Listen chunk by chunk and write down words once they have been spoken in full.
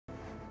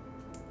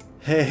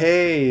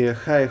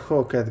Hi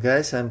ho cat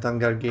guys, I'm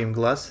Tangar Game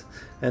Glass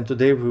and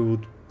today we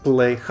would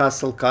play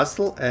Hustle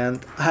Castle and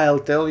I'll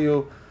tell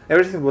you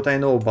everything what I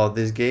know about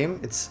this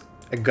game. It's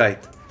a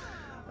guide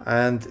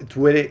and it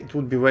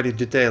would be very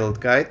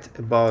detailed guide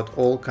about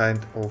all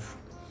kind of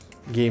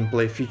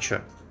gameplay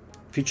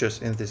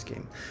features in this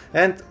game.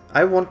 And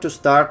I want to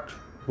start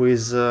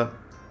with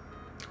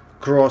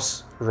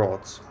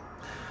crossroads.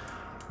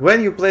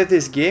 When you play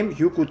this game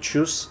you could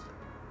choose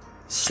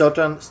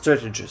certain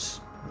strategies.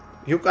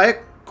 I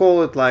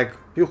call it like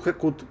you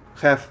could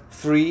have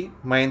three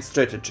main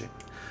strategy.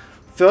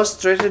 First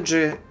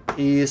strategy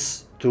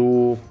is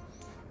to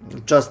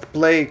just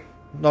play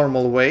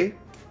normal way.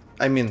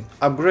 I mean,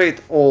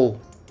 upgrade all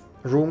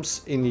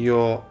rooms in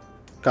your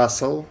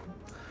castle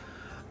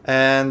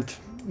and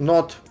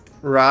not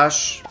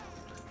rush.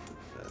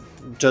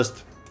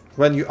 Just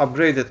when you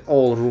upgraded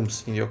all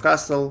rooms in your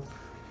castle,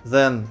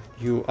 then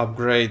you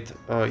upgrade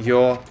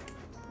your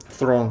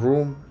throne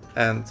room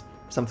and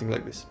something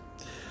like this.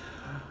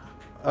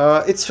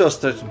 It's first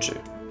strategy,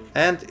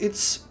 and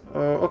it's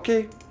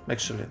okay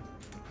actually.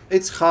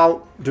 It's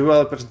how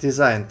developers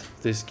designed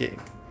this game.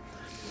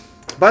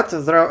 But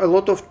there are a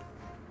lot of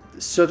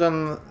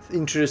certain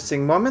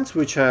interesting moments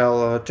which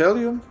I'll tell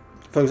you.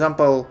 For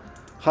example,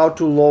 how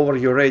to lower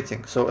your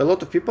rating. So a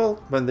lot of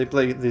people, when they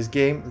play this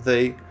game,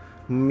 they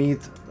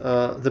meet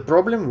the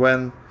problem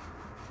when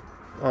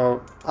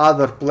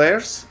other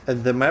players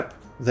at the map,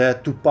 they're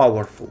too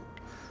powerful.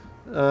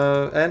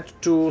 And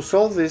to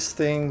solve this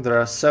thing, there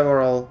are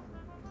several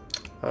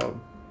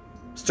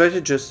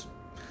strategies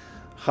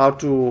how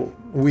to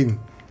win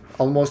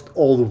almost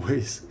all the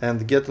ways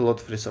and get a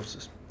lot of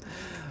resources.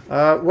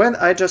 When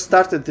I just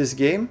started this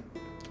game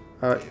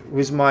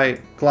with my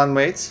clan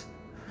mates,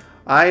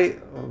 I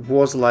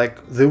was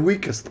like the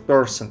weakest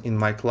person in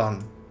my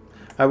clan.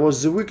 I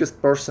was the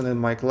weakest person in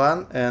my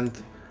clan, and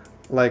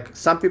like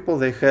some people,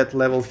 they had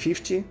level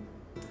 50,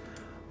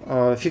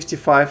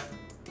 55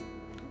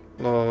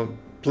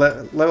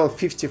 level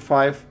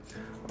 55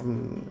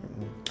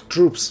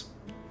 troops.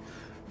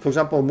 For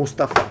example,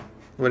 Mustafa,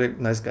 very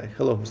nice guy.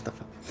 Hello,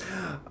 Mustafa.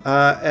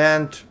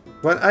 And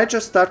when I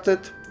just started,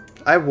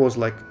 I was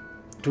like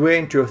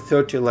 20 or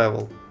 30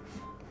 level.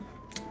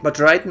 But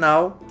right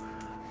now,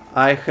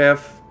 I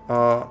have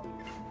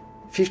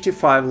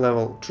 55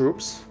 level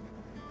troops,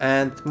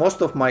 and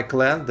most of my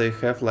clan, they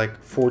have like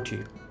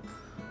 40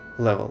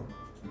 level.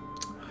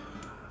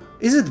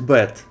 Is it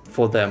bad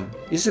for them?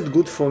 Is it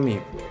good for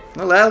me?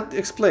 Well, I'll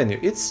explain you.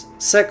 It's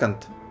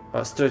second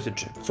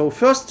strategy. So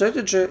first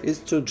strategy is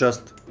to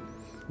just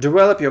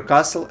develop your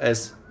castle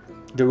as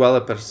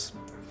developers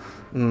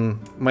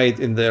made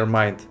in their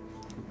mind.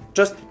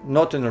 Just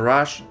not in a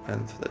rush,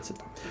 and that's it.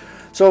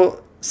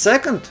 So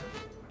second,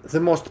 the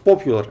most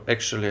popular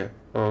actually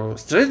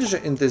strategy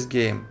in this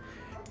game,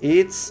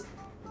 it's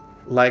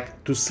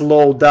like to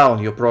slow down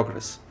your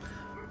progress.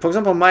 For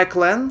example, my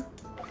clan,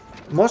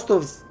 most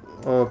of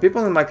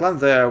people in my clan,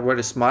 they are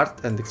very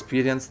smart and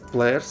experienced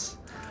players,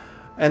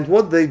 and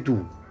what they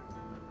do,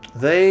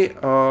 they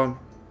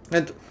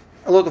and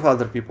a lot of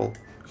other people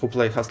who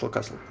play Hustle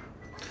Castle,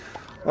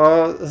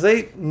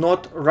 they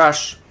not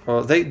rush,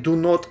 they do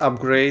not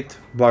upgrade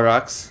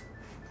barracks,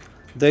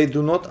 they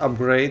do not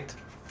upgrade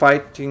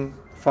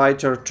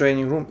fighter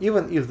training room,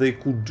 even if they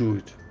could do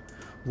it.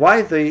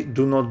 Why they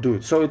do not do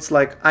it? So it's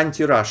like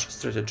anti-rush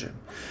strategy,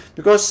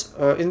 because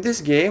in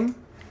this game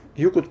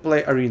you could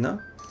play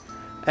arena,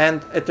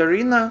 and at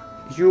arena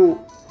you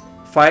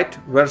fight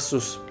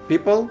versus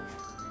people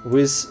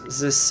with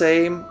the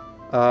same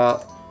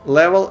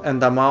level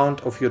and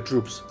amount of your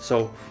troops.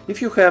 So if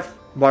you have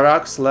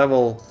barracks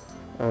level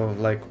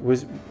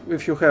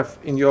if you have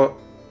in your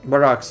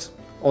barracks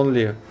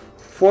only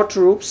 4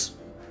 troops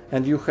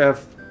and you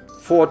have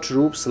 4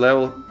 troops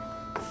level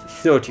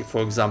 30,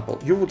 for example,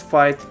 you would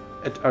fight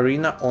at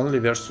arena only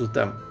versus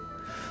them.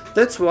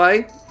 That's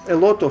why a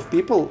lot of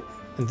people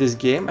in this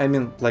game, I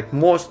mean like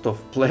most of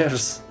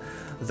players,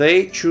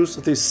 they choose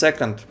this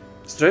second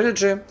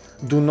strategy,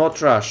 do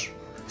not rush.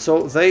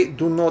 So they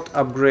do not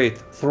upgrade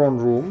throne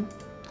room,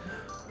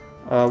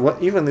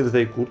 even if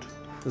they could.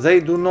 They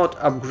do not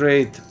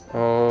upgrade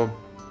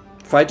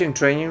fighting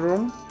training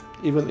room,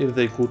 even if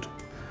they could.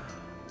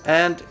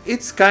 And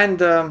it's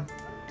kinda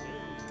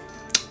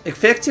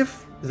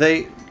effective.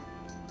 They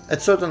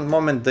at certain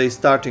moment they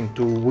starting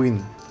to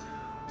win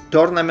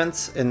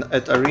tournaments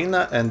at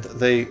arena, and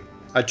they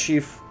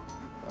achieve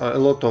a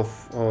lot of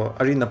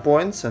arena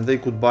points, and they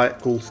could buy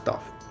cool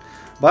stuff.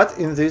 But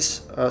in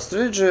this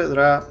strategy there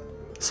are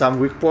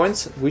some weak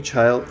points which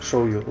I'll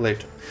show you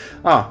later.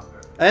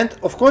 And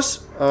of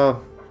course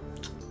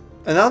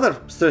another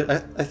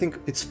I think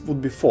it would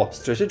be 4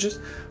 strategies.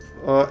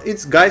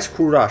 It's guys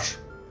who rush.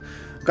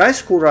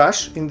 Guys who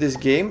rush in this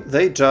game,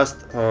 they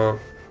just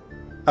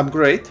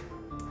upgrade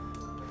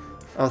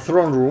a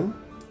throne room,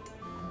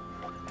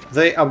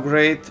 they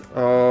upgrade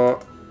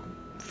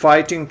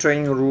fighting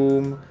training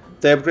room,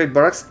 they upgrade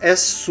barracks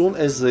as soon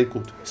as they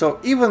could. So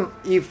even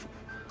if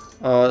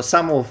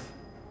some of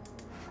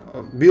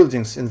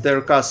buildings in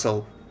their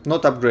castle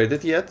not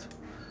upgraded yet,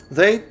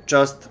 they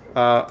just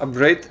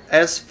upgrade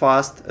as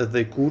fast as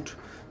they could.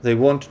 They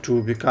want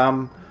to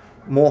become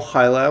more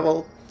high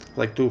level,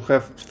 like to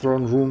have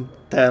throne room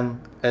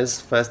 10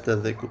 as fast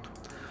as they could.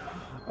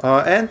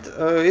 And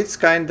it's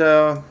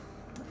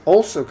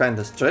also kind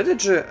of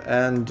strategy,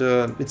 and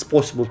it's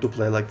possible to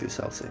play like this,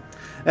 I'll say.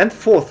 And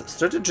fourth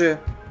strategy,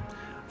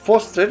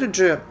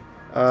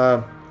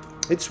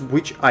 it's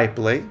which I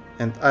play,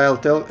 and I'll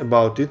tell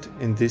about it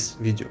in this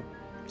video.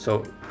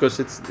 So because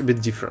it's a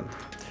bit different.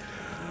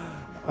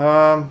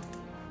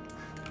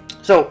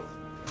 So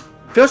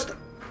first,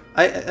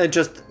 I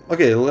just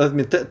let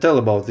me tell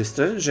about this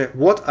strategy.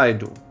 What I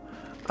do,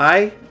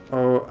 I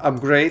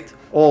upgrade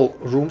all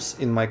rooms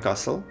in my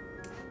castle,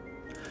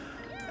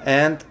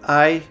 and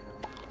I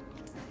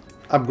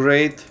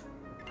upgrade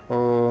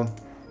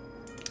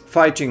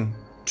fighting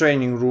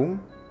training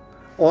room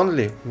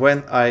only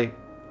when I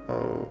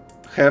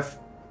have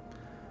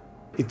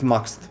it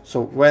maxed.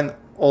 So when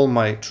all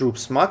my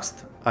troops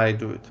maxed, I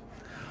do it.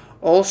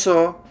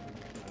 Also,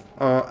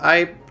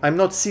 I'm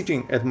not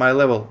sitting at my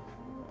level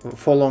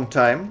for a long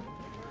time.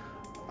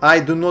 I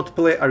do not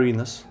play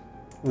arenas.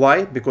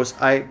 Why? Because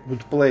I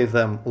would play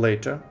them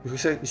later. You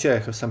see, I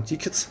have some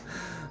tickets,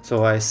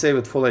 so I save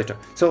it for later.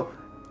 So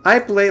I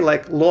play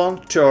like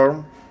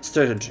long-term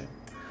strategy.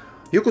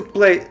 You could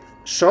play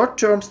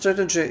short-term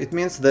strategy. It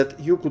means that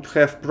you could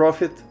have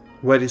profit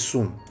very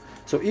soon.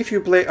 So if you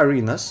play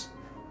arenas,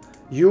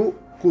 you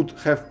could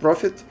have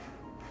profit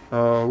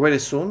very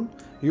soon.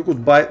 You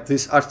could buy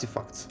these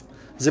artifacts.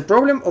 The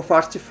problem of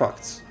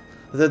artifacts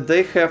that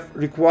they have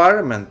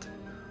requirement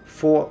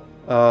for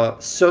a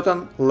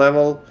certain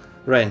level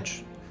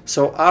range.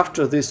 So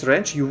after this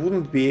range, you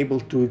wouldn't be able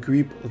to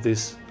equip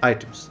these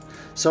items.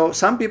 So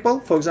some people,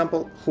 for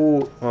example,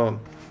 who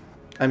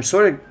I'm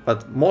sorry,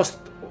 but most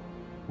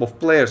of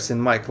players in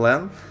my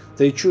clan,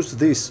 they choose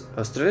this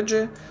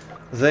strategy.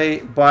 They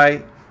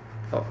buy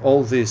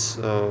all these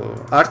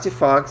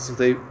artifacts.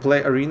 They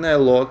play arena a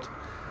lot.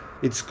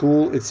 It's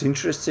cool, it's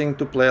interesting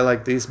to play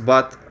like this,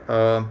 but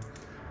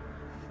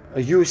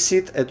you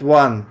sit at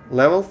one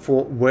level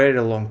for very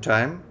long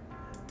time,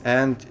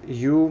 and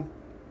you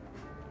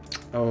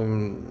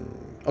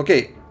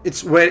okay,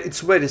 it's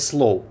very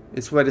slow.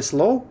 It's very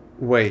slow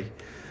way.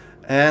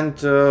 And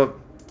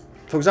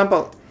for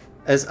example,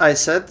 as I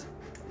said,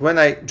 when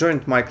I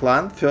joined my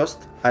clan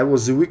first, I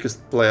was the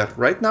weakest player.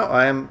 Right now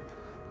I am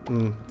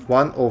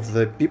one of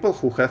the people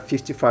who have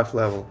 55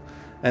 level,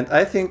 and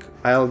I think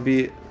I'll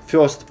be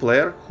first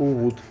player who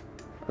would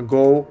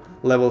go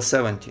level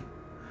 70.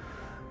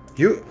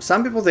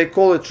 Some people, they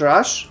call it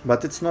rush,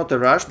 but it's not a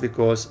rush,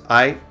 because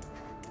I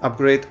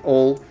upgrade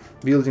all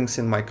buildings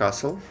in my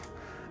castle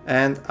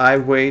and I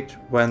wait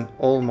when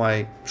all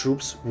my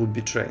troops would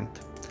be trained.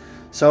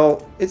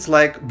 So it's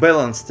like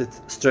balanced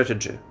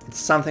strategy. It's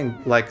something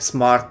like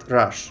smart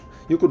rush.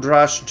 You could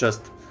rush,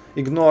 just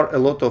ignore a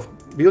lot of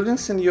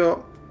buildings in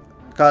your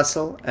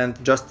castle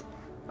and just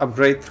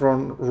upgrade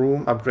throne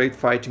room, upgrade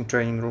fighting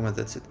training room, and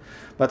that's it.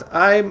 But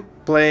I'm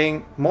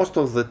playing most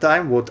of the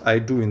time, what I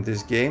do in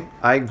this game,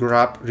 I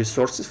grab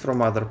resources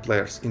from other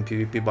players in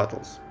PvP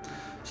battles.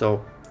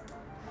 So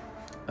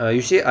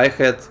you see, I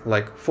had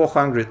like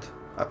 400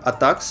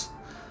 attacks,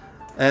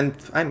 and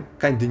I'm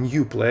kind of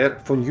new player.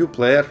 For new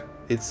player,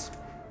 it's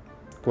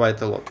quite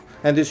a lot.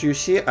 And as you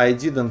see, I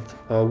didn't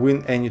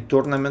win any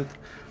tournament.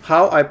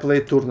 How I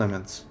play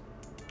tournaments,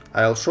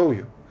 I'll show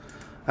you.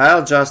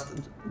 I'll just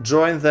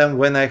join them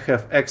when I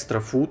have extra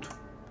food.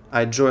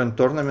 I join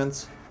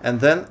tournaments,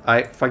 and then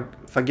I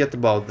forget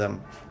about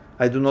them.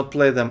 I do not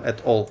play them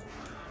at all.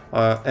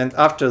 And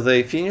after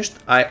they finished,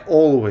 I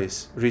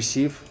always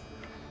receive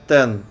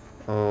 10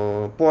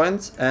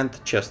 points and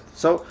chest.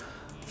 So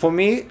for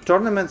me,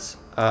 tournaments,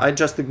 I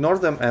just ignore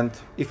them, and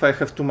if I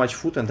have too much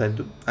food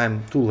and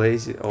I'm too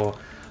lazy, or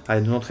I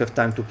do not have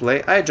time to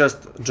play, I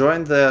just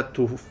join there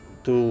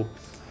to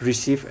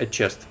receive a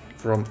chest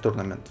from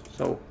tournament.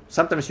 So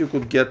sometimes you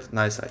could get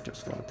nice items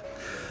from it.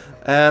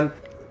 And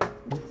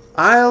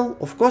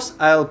of course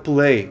I'll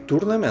play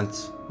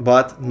tournaments,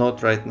 but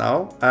not right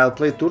now. I'll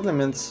play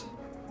tournaments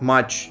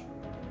much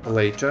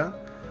later.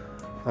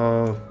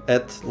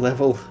 At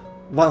level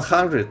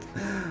 100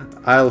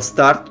 I'll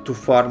start to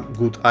farm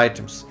good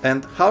items.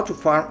 And how to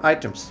farm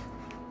items?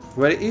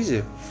 Very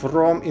easy.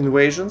 From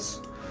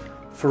invasions,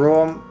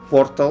 from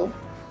portal.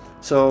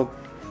 So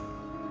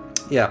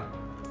yeah,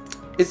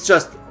 it's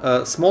just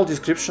a small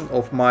description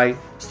of my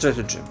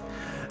strategy.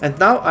 And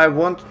now I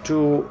want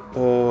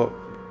to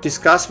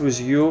discuss with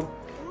you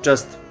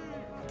just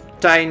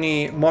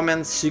tiny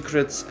moments,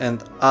 secrets,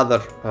 and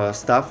other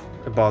stuff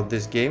about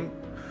this game,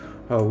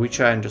 which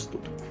I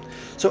understood.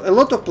 So a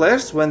lot of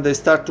players, when they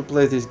start to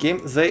play this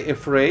game, they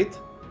afraid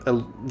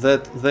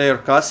that their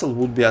castle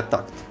would be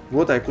attacked.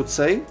 What I could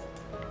say,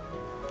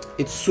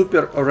 it's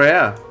super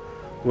rare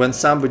when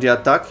somebody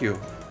attack you.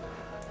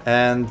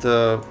 And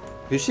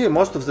you see,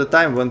 most of the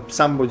time when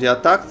somebody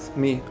attacked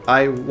me,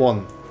 I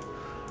won.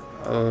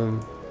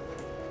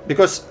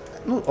 Because,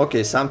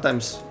 okay,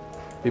 sometimes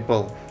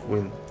people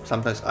win,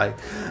 sometimes I.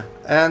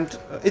 And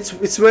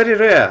it's very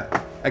rare.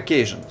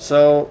 occasion.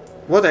 So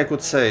what I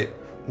could say,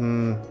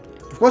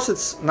 of course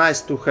it's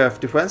nice to have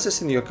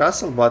defenses in your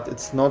castle, but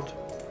it's not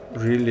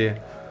really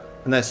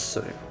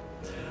necessary.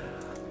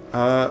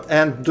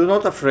 And do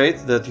not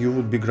afraid that you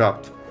would be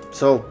grabbed.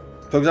 So,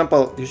 for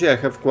example, you see I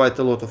have quite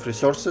a lot of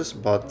resources,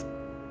 but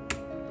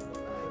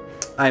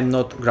I'm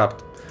not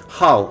grabbed.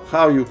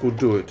 How you could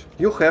do it?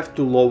 You have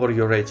to lower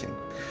your rating.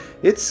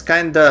 It's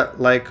kinda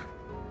like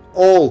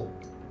all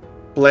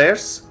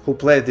players who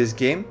play this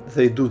game,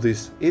 they do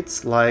this.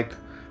 It's like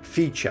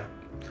feature.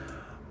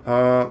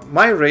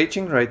 My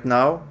rating right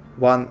now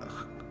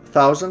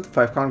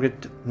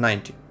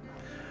 1590.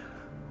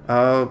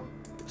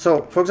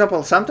 So, for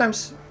example,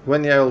 sometimes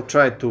when I'll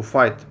try to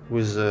fight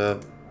with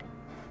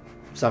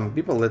some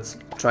people, let's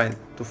try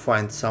to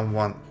find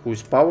someone who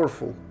is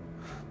powerful.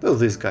 Well,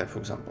 this guy, for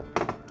example.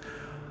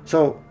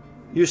 So,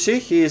 you see,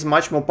 he is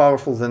much more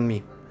powerful than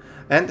me.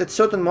 And at a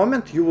certain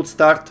moment, you would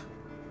start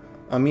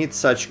meet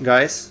such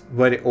guys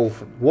very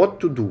often. What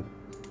to do?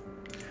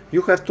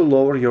 You have to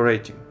lower your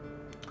rating.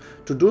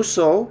 To do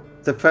so,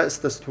 the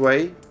fastest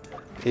way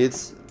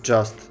is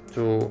just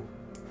to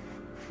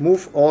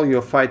move all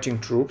your fighting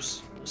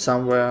troops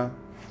somewhere,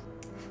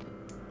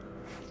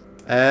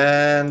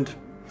 and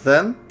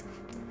then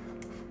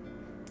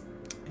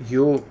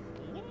you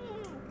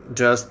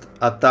just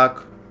attack,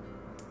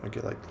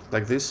 okay,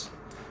 like this.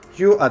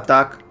 You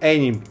attack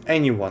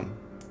anyone,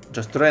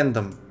 just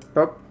random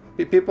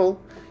people.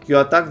 You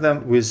attack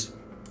them with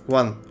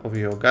one of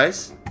your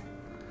guys,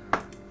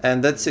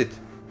 and that's it.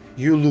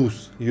 You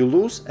lose,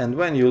 and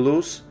when you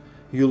lose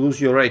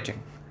your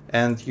rating,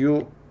 and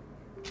you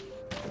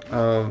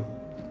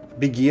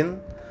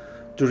begin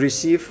to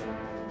receive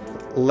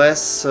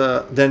less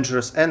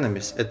dangerous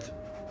enemies at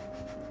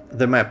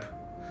the map.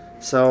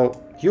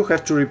 So you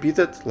have to repeat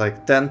it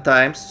like 10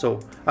 times.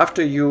 So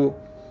after you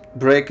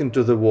break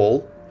into the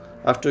wall,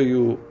 after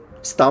you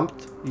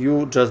stumped,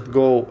 you just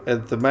go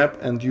at the map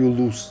and you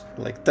lose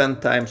like 10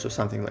 times or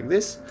something like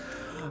this,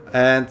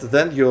 and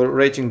then your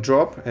rating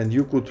drop and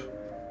you could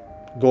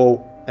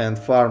go and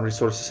farm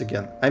resources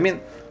again. I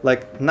mean,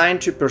 like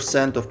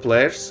 90% of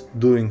players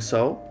doing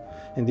so,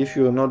 and if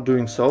you are not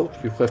doing so,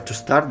 you have to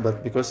start,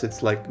 but because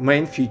it's like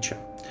main feature.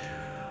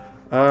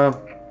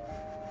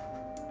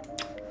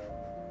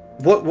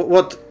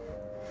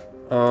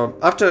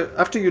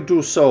 After you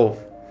do so,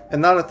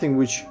 another thing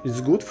which is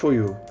good for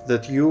you,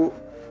 that you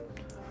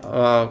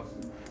are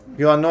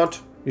not,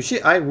 you see,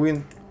 I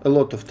win a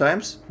lot of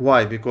times.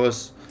 Why?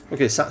 Because,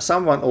 okay,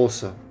 someone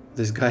also,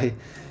 this guy,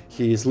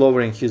 he is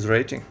lowering his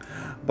rating,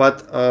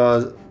 but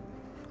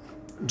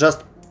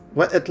just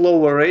at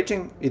lower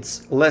rating,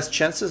 it's less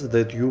chances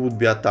that you would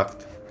be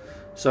attacked.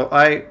 So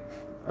I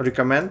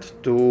recommend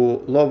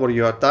to lower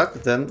your attack,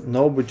 then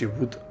nobody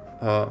would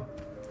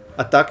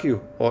attack you,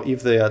 or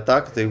if they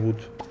attack, they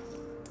would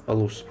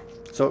lose.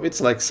 So it's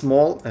like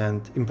small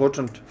and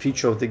important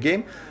feature of the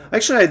game.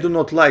 Actually, I do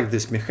not like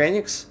these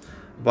mechanics,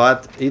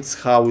 but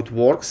it's how it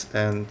works,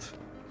 and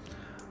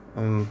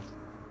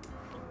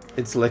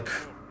it's like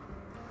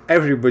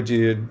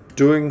everybody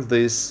doing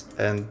this,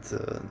 and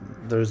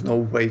there is no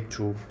way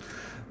to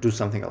do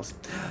something else.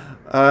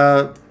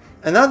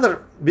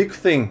 Another big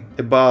thing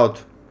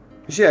about,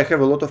 you see, I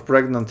have a lot of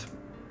pregnant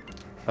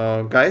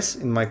guys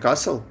in my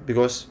castle,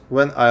 because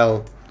when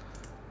I'll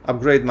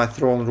upgrade my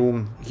throne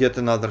room yet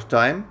another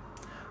time,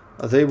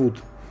 they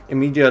would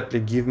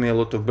immediately give me a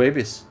lot of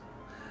babies,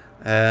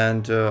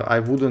 and I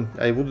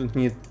wouldn't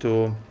need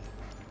to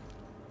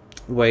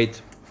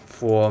wait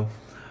for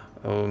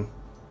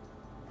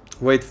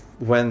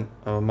when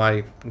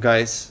my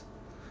guys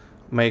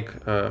make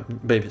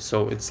babies.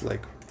 So it's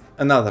like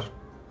another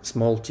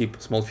small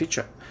tip, small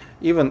feature.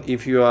 Even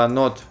if you are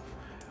not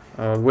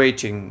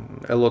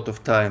waiting a lot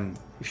of time,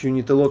 if you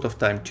need a lot of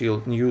time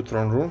till new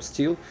throne room,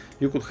 still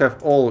you could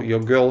have all your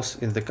girls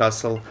in the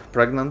castle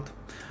pregnant.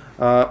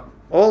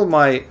 All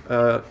my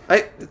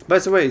by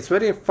the way, it's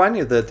very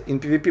funny that in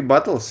PvP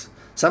battles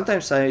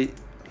sometimes I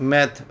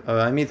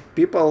meet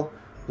people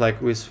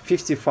like with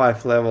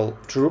 55 level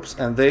troops,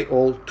 and they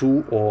all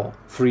 2 or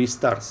 3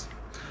 stars.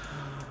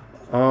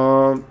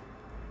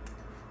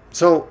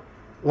 So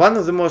one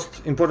of the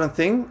most important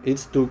thing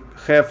is to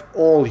have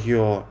all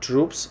your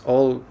troops,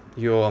 all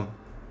your,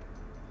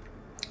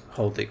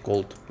 how they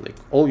called, like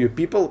all your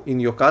people in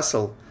your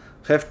castle,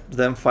 have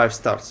them 5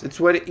 stars. It's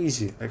very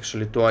easy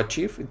actually to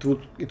achieve.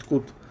 It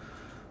could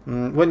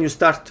when you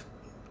start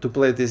to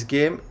play this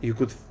game, you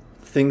could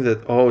think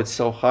that, oh, it's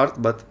so hard,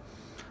 but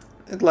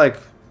it like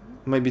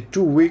maybe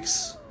 2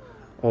 weeks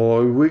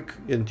or a week,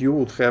 and you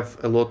would have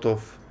a lot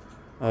of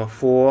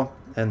 4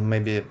 and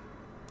maybe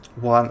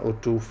 1 or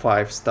 2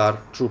 5-star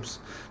troops.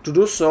 To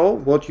do so,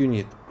 what you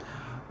need,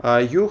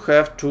 you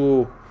have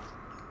to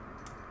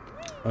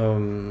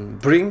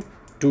bring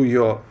to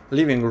your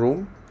living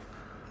room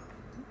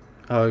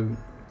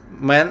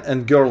men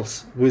and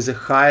girls with the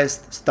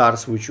highest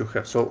stars which you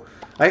have. So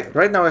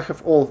right now I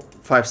have all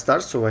 5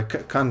 stars, so I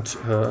can't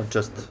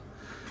just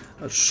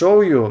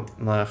show you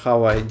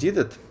how I did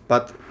it,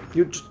 but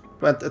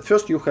at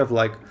first you have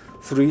like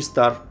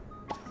 3-star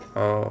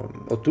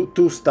or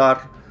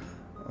two-star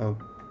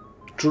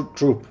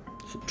troop,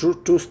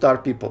 two-star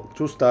people,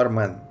 two-star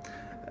men,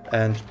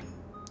 and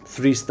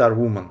three-star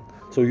woman.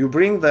 So you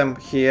bring them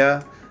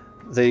here,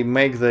 they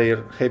make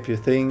their happy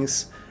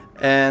things,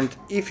 and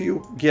if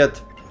you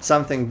get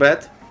something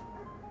bad,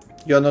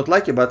 you're not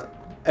lucky, but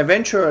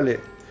eventually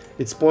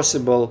it's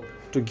possible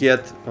to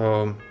get,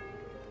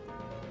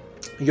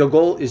 your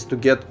goal is to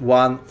get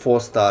 1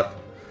 4-star.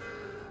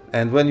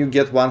 And when you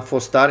get 1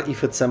 4-star,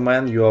 if it's a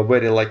man, you are a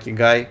very lucky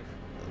guy.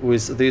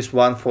 With this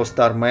 1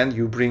 4-star man,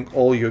 you bring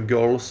all your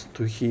girls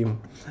to him,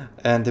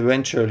 and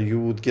eventually you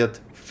would get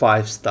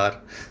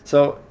 5-star.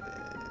 So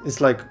it's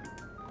like,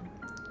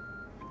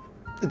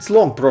 it's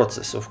long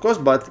process, of course,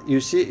 but you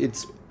see,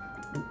 it's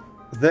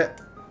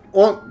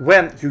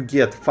when you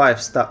get 1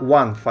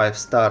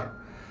 5-star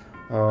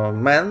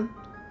man,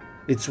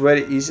 it's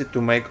very easy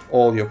to make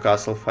all your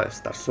castle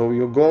 5-star. So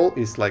your goal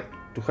is like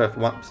to have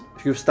one.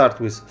 You start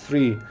with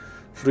 3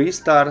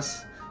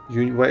 stars,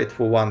 you wait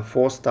for 1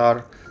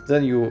 4-star,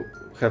 then you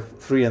have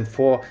 3 and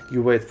 4,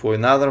 you wait for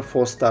another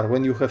 4-star.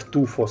 When you have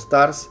 2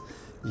 4-stars,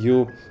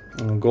 you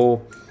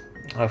go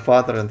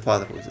farther and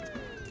farther with it.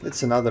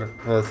 It's another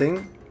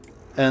thing.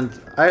 And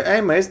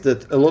I'm amazed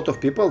that a lot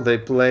of people, they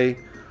play,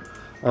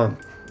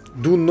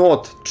 do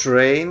not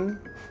train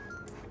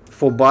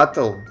for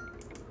battle,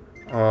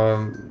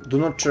 do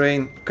not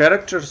train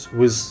characters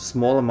with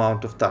small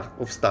amount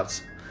of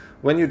stars.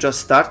 When you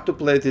just start to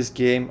play this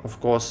game, of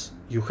course,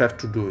 you have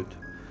to do it.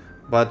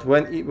 But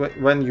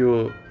when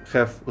you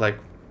have like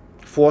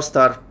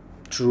 4-star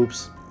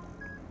troops,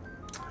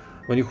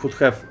 when you could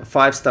have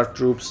 5-star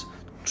troops,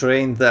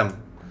 train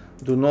them.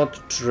 Do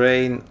not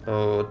train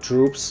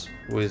troops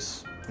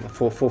with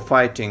for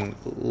fighting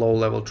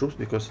low-level troops,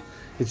 because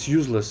it's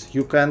useless.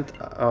 You can't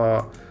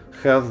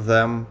have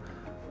them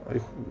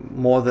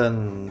more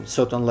than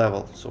certain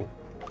level. So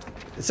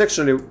it's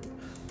actually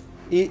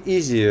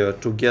easier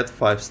to get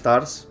 5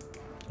 stars.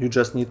 You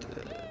just need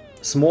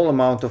a small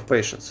amount of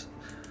patience.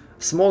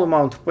 Small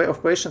amount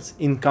of patience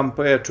in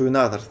compared to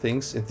other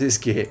things in this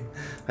game.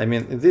 I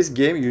mean, in this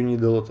game you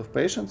need a lot of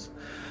patience.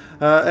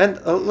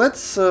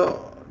 Let's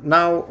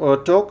now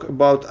talk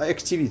about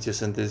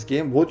activities in this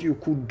game, what you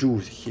could do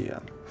here.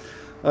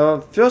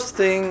 First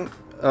thing,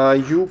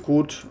 you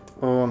could,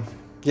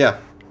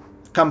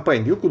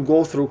 campaign. You could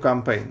go through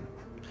campaign.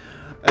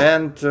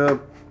 And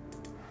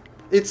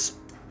it's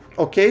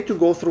okay to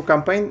go through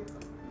campaign.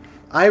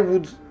 I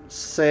would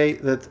say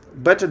that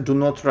better do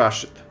not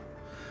rush it.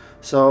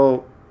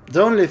 So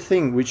the only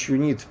thing which you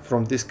need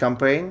from this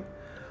campaign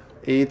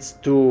is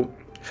to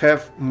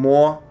have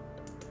more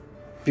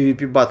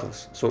PvP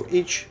battles. So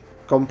each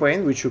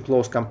campaign, which you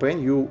close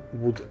campaign, you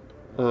would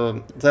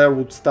there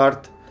would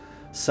start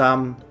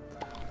some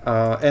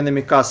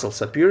enemy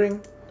castles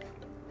appearing,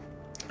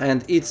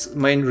 and it's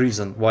main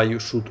reason why you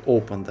should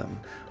open them.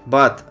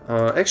 But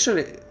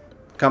actually,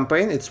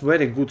 campaign, it's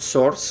very good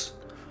source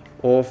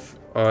of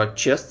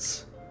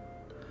chests,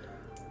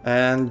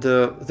 and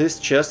these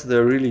chests,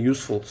 they're really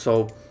useful.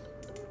 So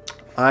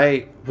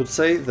I would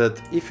say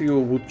that if you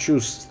would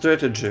choose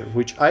strategy,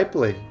 which I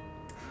play,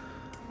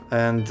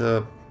 and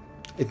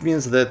it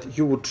means that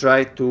you would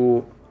try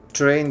to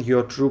train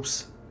your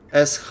troops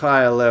as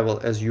high a level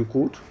as you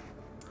could,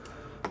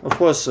 of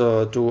course,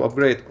 to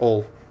upgrade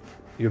all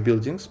your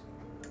buildings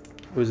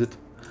with it.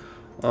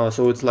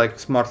 So it's like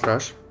smart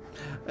rush.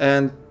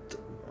 And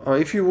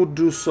if you would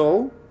do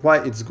so, why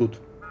it's good?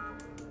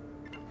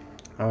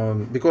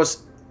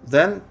 Because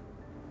then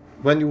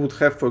when you would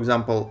have, for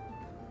example,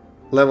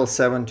 level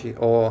 70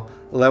 or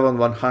level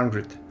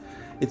 100,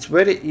 it's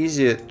very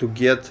easy to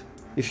get,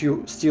 if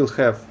you still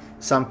have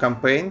some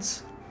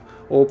campaigns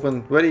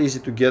open, very easy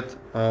to get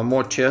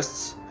more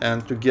chests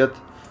and to get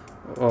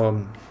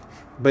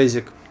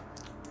basic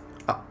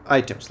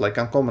items, like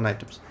uncommon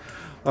items.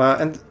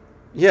 And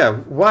yeah,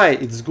 why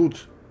it's good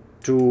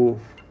to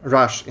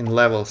rush in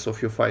levels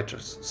of your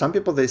fighters? Some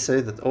people, they say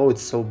that, oh,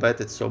 it's so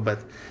bad, it's so bad.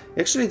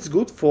 Actually, it's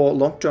good for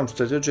long-term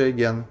strategy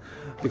again,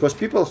 because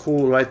people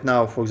who right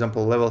now, for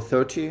example, level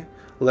 30,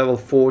 level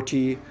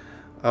 40,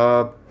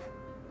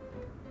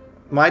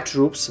 my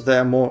troops, they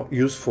are more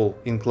useful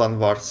in clan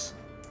wars,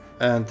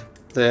 and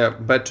they are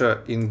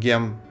better in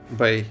game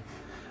bay.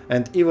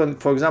 And even,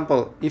 for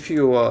example, if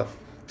you are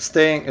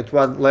staying at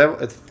one level,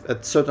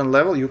 at certain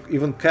level, you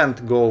even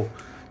can't go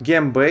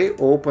game bay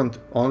opened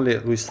only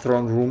with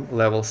throne room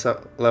level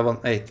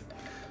 8.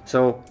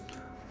 So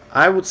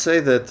I would say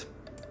that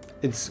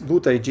it's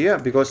good idea,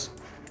 because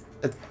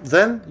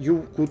then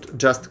you could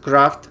just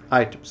craft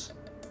items.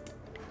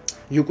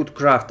 You could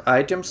craft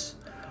items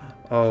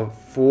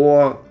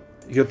for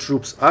your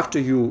troops. After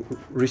you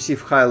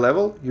receive high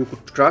level, you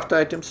could craft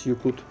items, you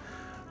could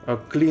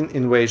clean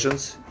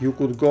invasions, you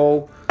could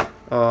go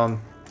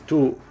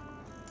to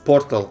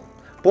portal.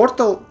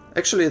 Portal,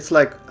 actually, it's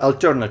like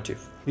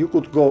alternative. You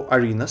could go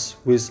arenas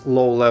with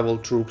low level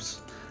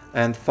troops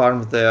and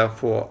farm there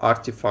for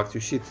artifacts.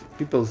 You see,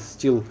 people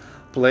still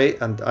play,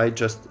 and I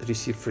just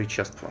receive free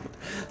chest from it.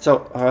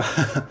 So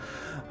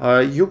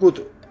you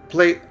could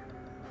play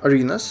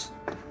arenas,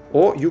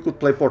 or you could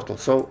play Portal.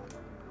 So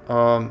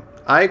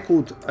I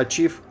could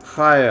achieve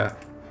higher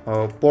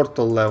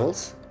Portal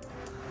levels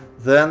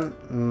than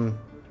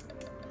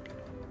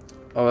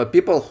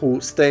people who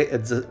stay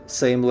at the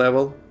same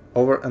level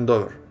over and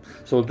over.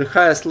 So the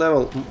highest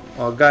level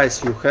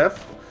guys you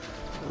have,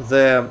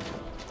 the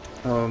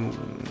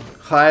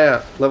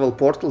higher level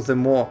Portal, the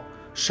more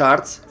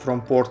shards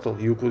from Portal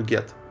you could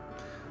get.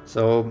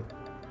 So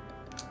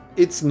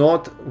it's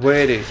not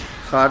very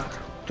hard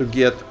to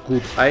get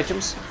good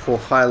items for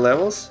high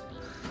levels.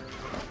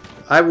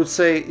 I would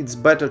say it's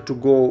better to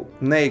go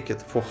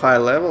naked for high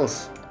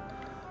levels,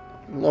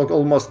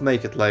 almost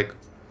naked. Like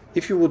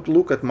if you would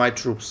look at my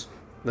troops,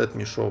 let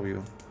me show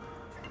you.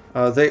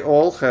 They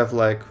all have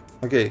like,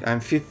 okay, I'm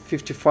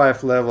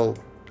 55 level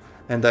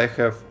and I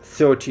have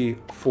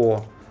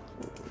 34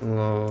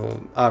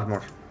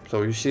 armor.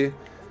 So you see,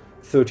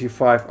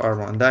 35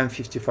 armor and I'm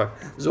 55.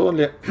 The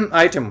only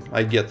item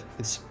I get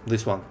is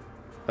this one,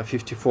 a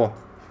 54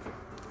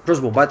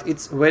 crossbow. But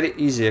it's very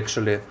easy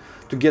actually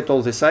to get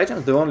all these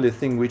items. The only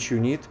thing which you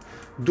need,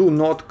 do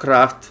not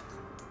craft,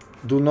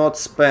 do not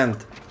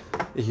spend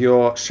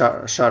your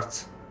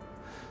shards.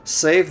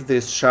 Save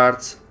these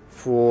shards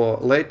for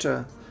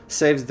later,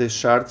 save these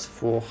shards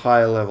for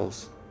higher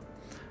levels.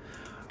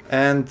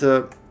 And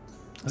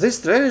this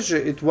strategy,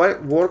 it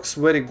works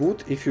very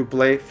good if you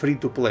play free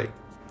to play.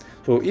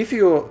 So if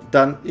you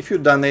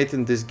donate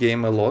in this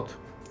game a lot,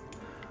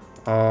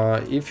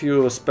 if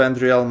you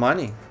spend real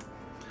money,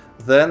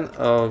 then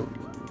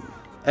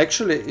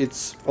actually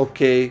it's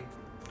okay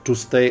to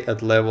stay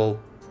at level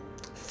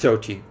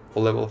 30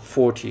 or level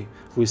 40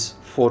 with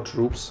 4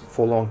 troops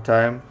for a long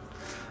time,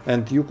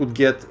 and you could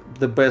get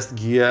the best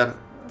gear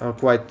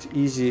quite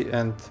easy,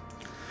 and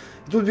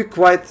it would be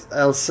quite,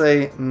 I'll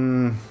say,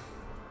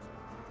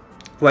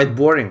 quite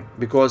boring,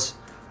 because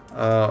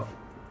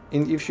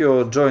if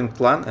you join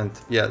clan, and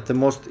yeah, the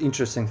most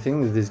interesting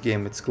thing in this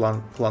game, it's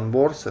clan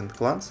wars and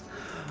clans,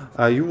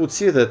 you would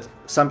see that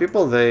some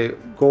people, they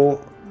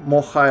go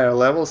more higher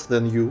levels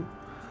than you,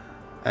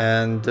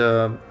 and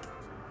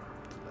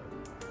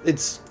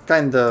it's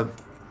kind of,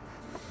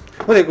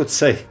 what I could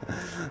say,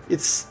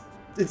 it's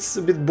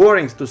a bit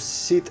boring to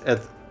sit at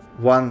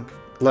one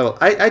level.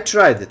 I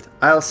tried it.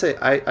 I'll say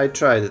I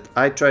tried it.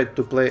 I tried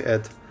to play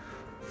at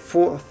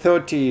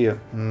 30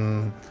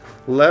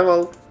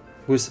 level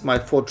with my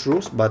 4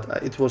 troops,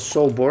 but it was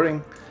so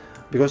boring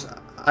because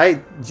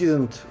I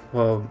didn't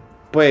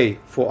pay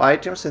for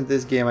items in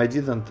this game. I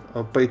didn't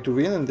pay to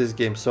win in this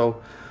game.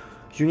 So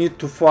you need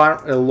to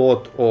farm a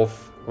lot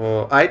of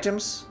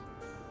items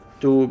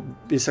to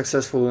be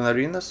successful in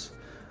arenas,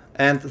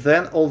 and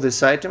then all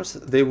these items,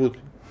 they would,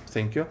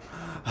 thank you,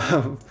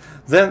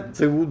 then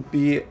they would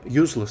be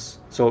useless.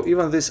 So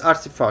even these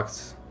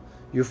artifacts,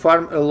 you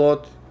farm a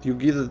lot, you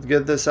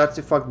get this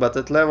artifact, but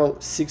at level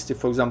 60,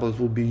 for example, it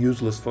would be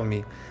useless for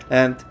me.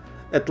 And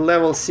at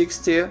level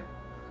 60,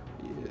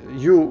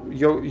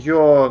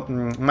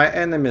 my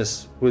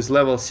enemies with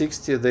level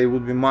 60, they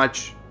would be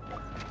much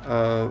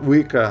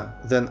weaker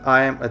than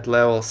I am at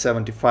level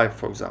 75,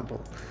 for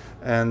example.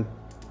 And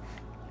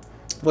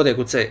what I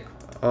could say,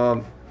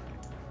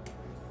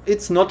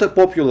 it's not a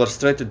popular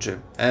strategy,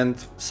 and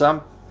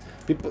some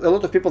people, a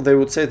lot of people, they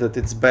would say that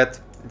it's bad,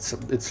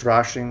 it's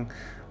rushing,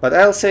 but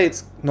I'll say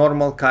it's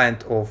normal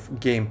kind of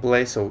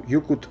gameplay. So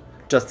you could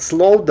just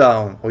slow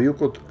down or you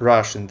could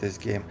rush in this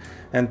game,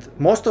 and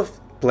most of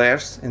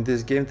players in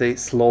this game, they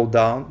slow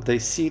down, they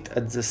sit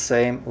at the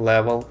same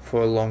level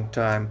for a long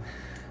time,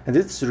 and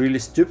it's really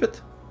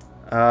stupid,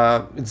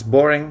 it's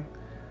boring,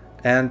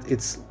 and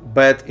it's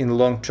bad in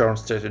long-term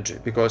strategy,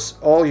 because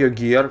all your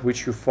gear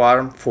which you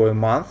farm for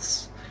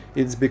months,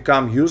 it's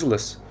become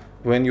useless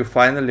when you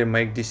finally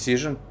make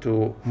decision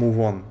to move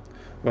on.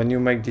 When you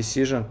make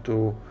decision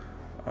to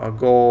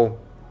go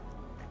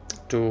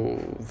to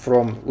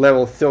from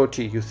level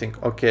 30, you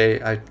think,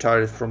 okay, I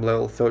tried it from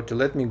level 30,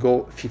 let me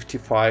go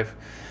 55,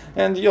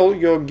 and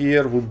your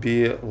gear would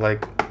be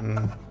like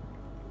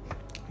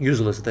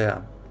useless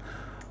there.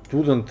 It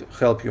wouldn't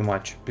help you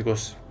much,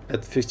 because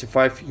at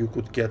 55 you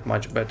could get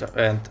much better,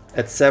 and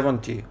at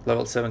 70,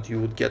 level 70, you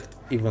would get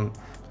even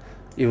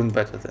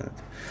better than it.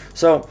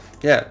 So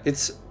yeah,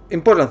 it's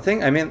important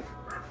thing. I mean,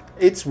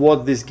 it's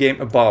what this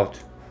game about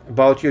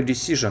your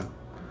decision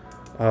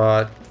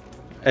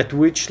at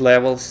which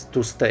levels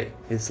to stay.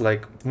 It's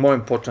like more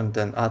important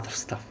than other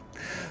stuff.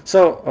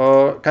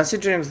 So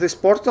considering this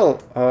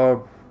portal,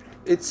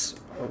 it's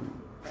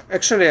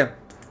actually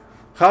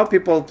how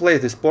people play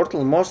this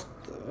portal. Most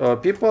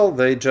people,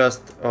 they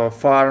just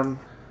farm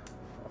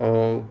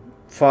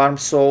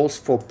souls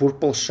for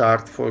purple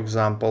shard, for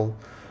example,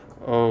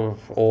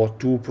 or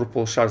 2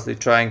 purple shards they're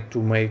trying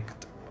to make,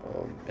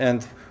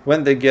 and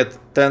when they get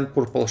 10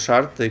 purple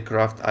shards, they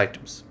craft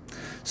items.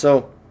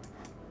 So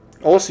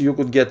also you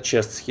could get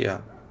chests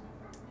here.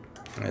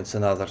 It's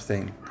another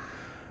thing.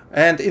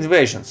 And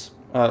invasions.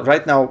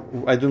 Right now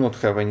I do not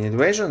have any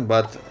invasion,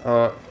 but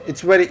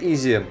it's very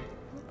easy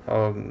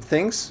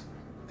things,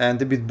 and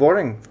a bit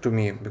boring to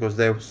me because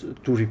they're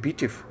too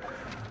repetitive.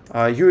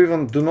 You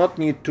even do not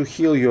need to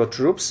heal your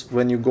troops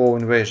when you go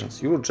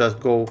invasions. You just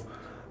go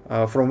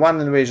from one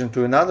invasion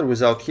to another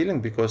without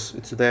healing, because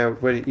it's there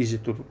very easy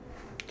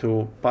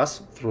to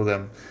pass through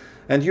them.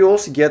 And you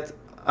also get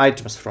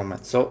items from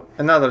it. So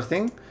another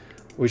thing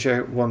which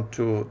I want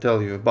to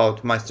tell you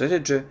about my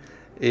strategy,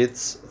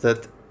 it's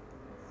that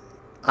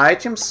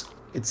items,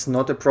 it's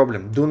not a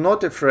problem. Do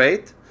not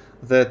afraid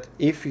that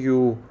if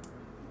you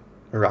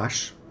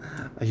rush,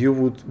 you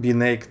would be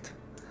naked,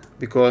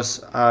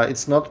 because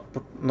it's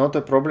not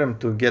a problem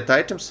to get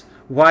items.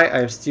 Why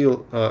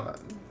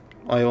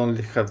I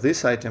only have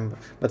this item,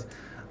 but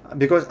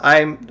because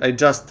I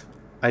just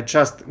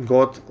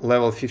got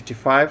level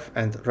 55,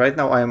 and right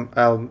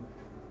now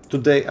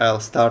today I'll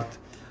start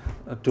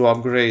to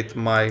upgrade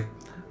my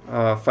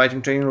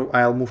fighting training.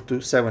 I'll move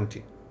to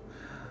 70,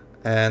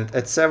 and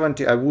at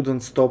 70 I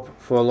wouldn't stop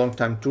for a long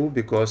time too,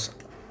 because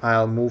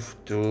I'll move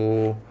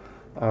to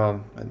I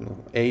don't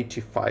know,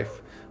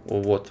 85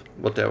 or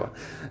whatever.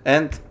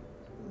 And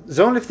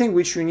the only thing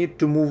which you need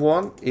to move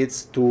on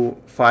is to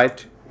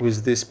fight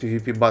with these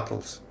PvP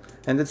battles,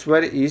 and it's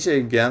very easy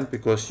again,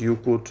 because you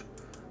could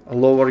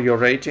lower your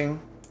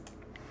rating.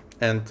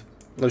 And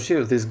let's see,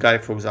 this guy,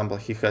 for example,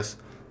 he has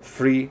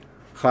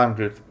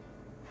 300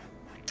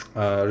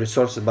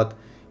 resources, but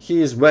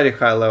he is very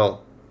high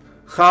level.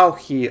 How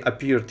he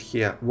appeared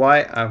here?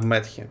 Why I've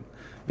met him?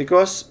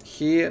 Because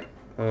he,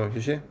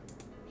 you see,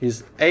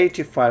 he's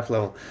 85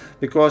 level,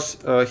 because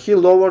he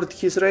lowered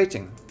his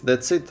rating.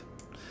 That's it.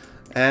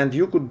 And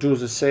you could do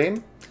the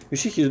same. You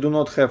see, he do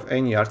not have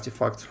any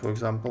artifacts, for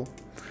example.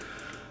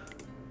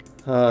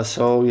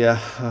 So yeah,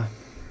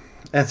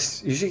 and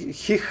you see,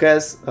 he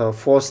has a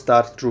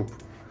 4-star troop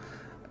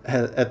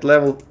at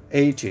level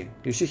 80.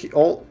 You see,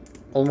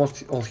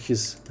 almost all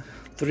his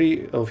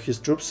 3 of his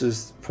troops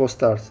is 4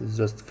 stars. It's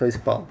just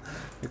facepalm,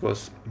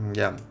 because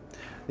yeah,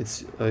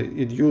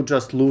 you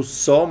just lose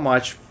so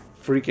much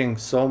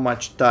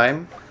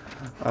time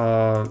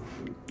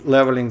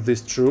leveling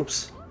these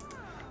troops,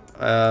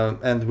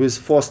 and with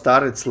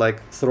 4-star it's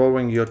like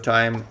throwing your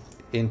time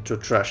into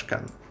trash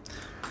can.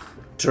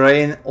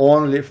 Train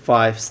only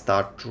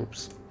 5-star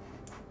troops.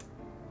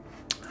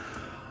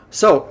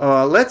 So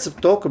let's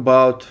talk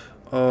about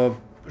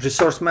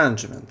resource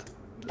management.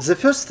 The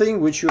first thing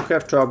which you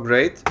have to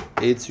upgrade,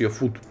 it's your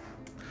food.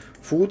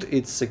 Food,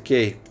 it's a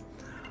key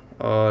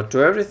to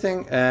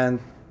everything,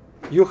 and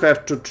you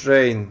have to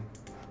train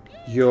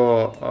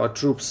your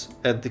troops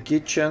at the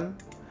kitchen.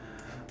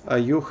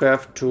 You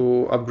have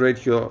to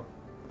upgrade your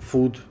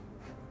food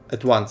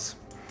at once.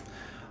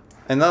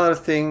 Another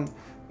thing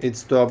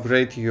is to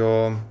upgrade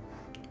your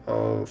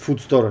food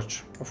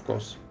storage, of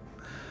course.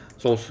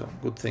 It's also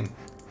a good thing.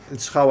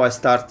 It's how I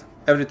start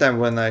every time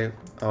when I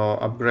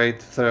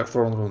upgrade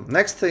Throne Room.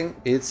 Next thing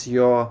is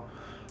your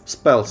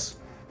spells.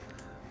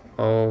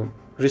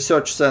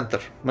 Research center,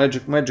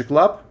 magic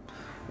lab,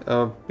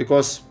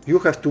 because you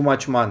have too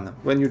much mana.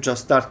 When you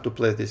just start to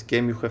play this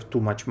game, you have too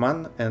much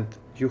mana, and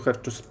you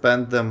have to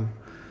spend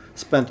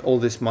all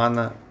this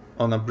mana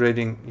on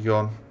upgrading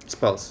your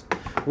spells.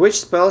 Which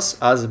spells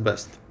are the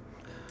best?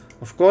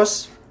 Of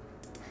course,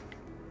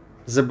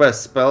 the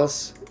best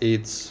spells,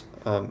 it's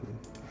let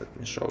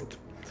me show it.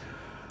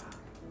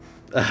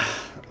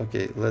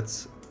 Okay,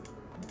 let's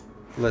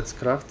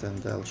craft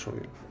and I'll show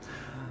you.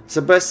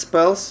 The best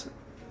spells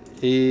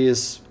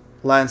is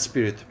Lion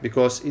Spirit,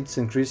 because it's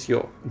increase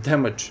your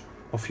damage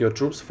of your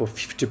troops for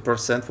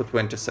 50% for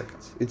 20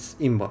 seconds. It's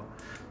imba,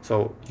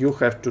 so you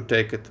have to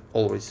take it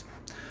always.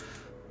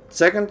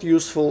 Second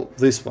useful,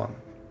 this one.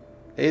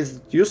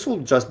 It's useful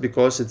just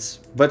because it's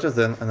better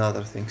than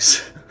another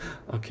things.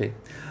 Okay,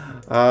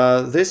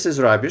 this is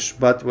rubbish,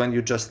 but when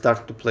you just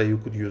start to play you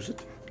could use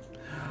it.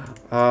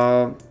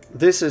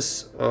 This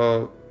is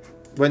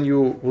when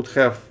you would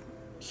have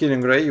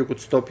Healing Ray, you could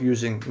stop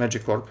using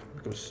Magic Orb,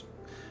 because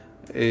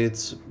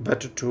it's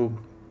better to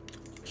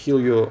heal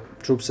your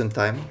troops in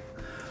time.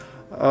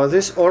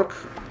 This Orc,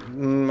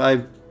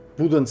 I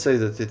wouldn't say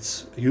that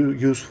it's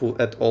useful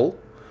at all.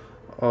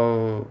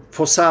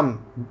 For some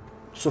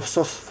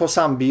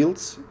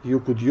builds you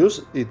could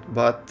use it,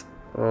 but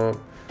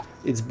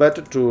it's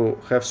better to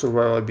have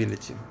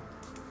survivability.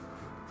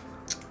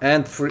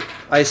 And free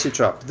Icy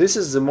Trap. This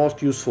is the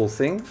most useful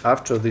thing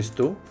after these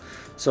two.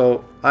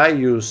 So I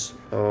use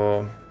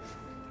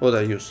what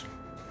I use.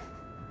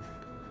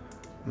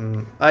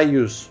 I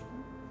use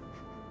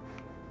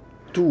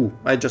 2.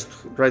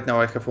 Right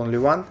now I have only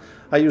 1.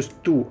 I use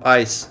 2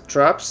 ice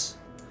traps,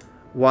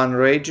 1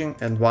 raging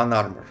and 1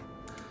 armor.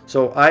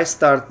 So I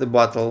start the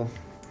battle.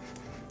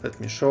 Let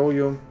me show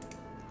you.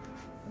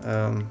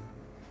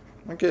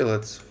 Okay,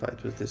 let's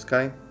fight with this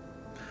guy.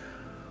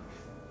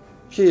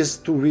 He is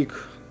too weak.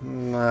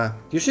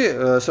 You see,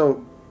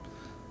 so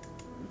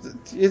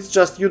it's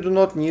just you do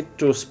not need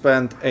to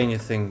spend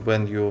anything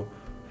when you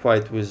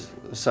fight with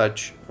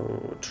such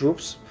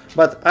troops.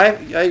 But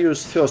I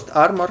use first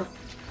armor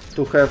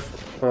to have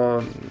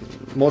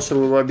more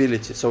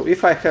survivability. So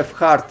if I have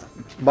hard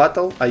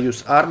battle, I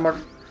use armor.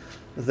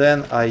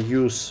 Then I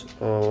use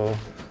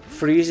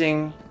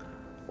freezing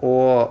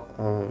or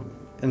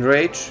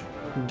enrage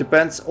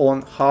depends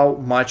on how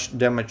much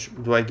damage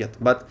do I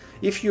get. But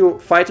if you're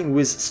fighting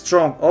with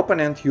strong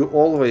opponent, you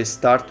always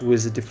start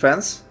with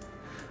defense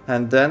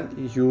and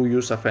then you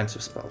use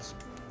offensive spells.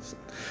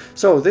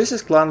 So this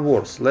is Clan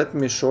Wars. Let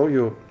me show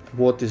you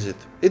what is it.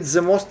 It's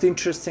the most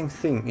interesting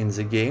thing in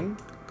the game,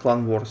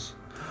 Clan Wars,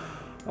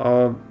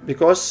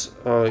 because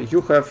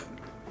you have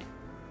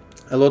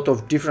a lot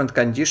of different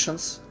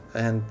conditions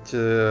and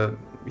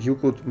you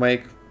could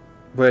make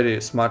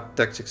very smart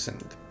tactics in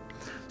it.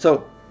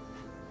 So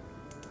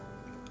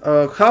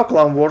how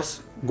Clan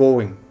Wars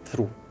going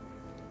through?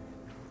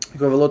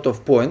 You have a lot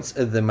of points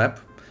at the map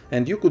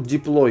and you could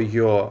deploy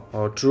your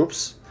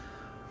troops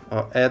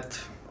at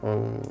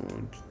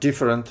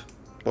different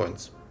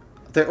points.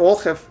 They all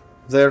have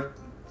their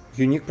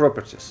unique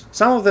properties.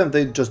 Some of them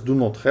they just do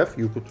not have.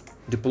 You could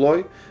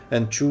deploy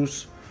and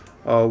choose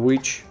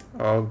which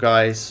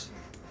guys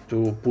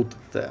to put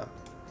there.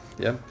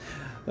 Yeah.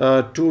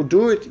 To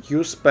do it,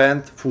 you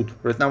spend food.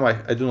 Right now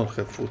I do not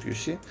have food, you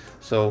see.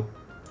 So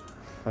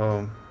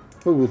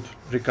we would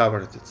recover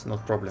it. It's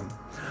not problem.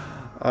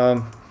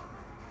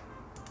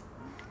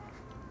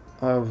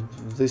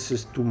 This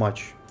is too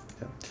much.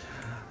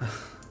 Yeah.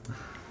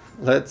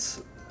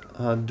 Let's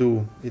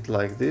do it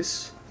like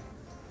this.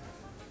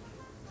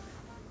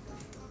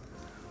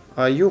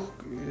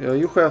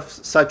 You have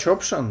such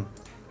option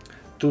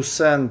to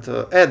send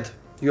add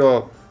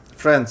your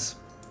friends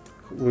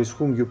with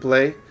whom you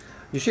play.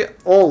 You see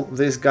all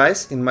these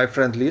guys in my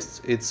friend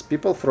list, it's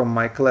people from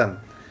my clan.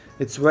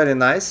 It's very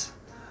nice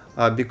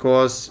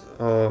because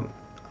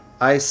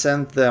I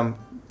send them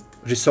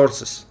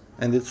resources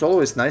and it's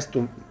always nice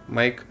to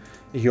make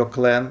your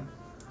clan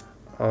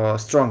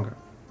stronger.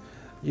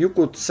 You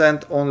could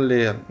send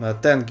only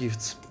 10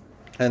 gifts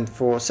and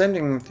for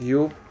sending it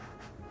you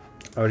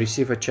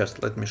receive a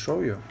chest. Let me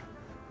show you.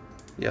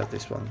 Yeah,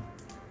 this one.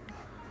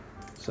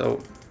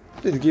 So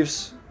it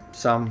gives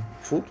some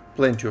food,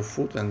 plenty of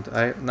food, and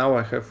now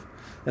I have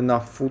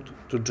enough food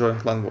to join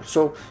Clan Wars.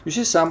 So you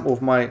see some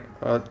of my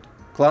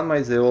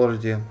clanmates, they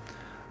already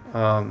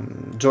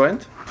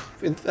joined,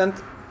 and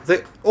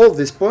all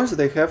these points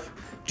they have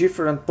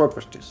different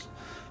properties.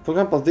 For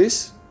example,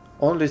 this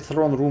only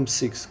Throne Room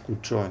 6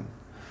 could join.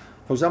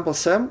 For example,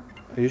 Sam,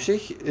 you see,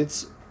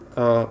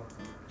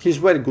 he's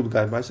very good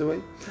guy, by the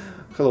way.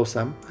 Hello,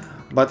 Sam.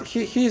 But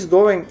he is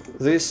going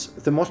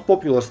the most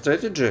popular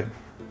strategy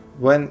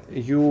when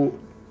you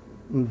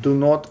do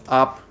not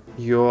up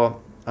your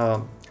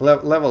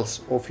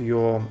levels of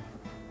your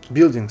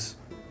buildings.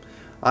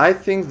 I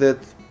think that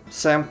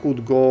Sam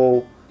could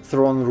go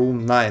Throne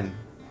Room 9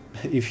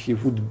 if he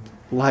would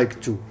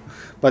like to,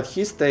 but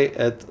he stay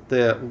at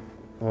the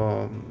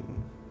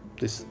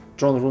this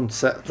Throne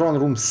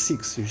Room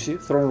 6. You see,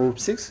 Throne Room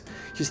 6.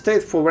 He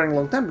stayed for a very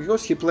long time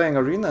because he playing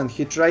arena and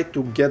he tried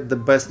to get the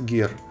best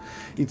gear.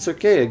 It's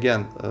okay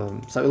again.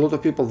 So a lot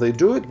of people they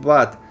do it,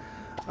 but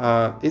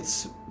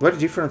it's very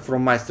different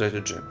from my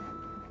strategy.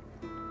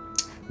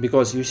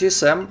 Because you see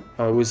Sam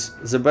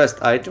with the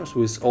best items,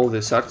 with all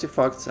these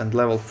artifacts and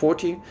level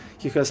 40,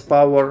 he has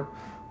power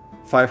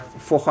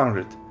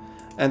 400.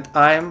 And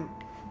I'm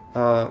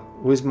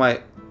with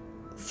my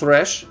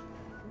trash,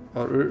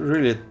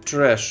 really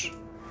trash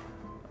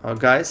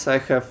guys, I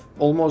have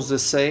almost the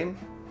same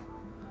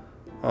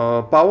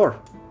power.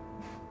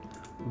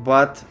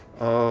 But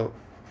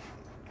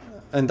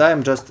and I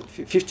am just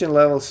 15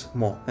 levels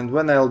more. And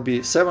when I'll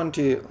be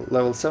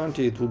level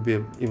 70, it will be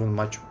even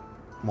much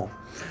more.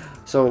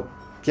 So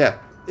yeah,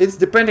 it's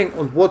depending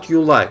on what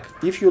you like.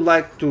 If you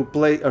like to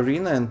play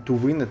arena and to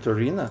win at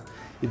arena,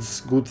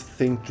 it's good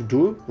thing to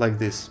do like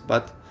this.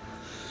 But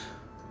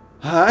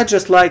I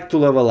just like to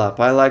level up.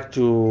 I like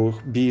to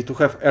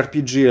have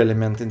RPG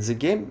element in the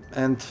game,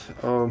 and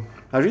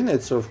arena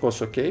it's of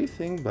course okay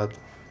thing, but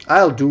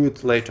I'll do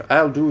it later.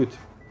 I'll do it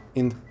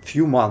in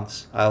few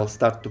months. I'll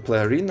start to play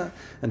arena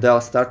and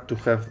I'll start to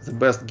have the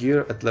best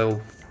gear at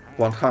level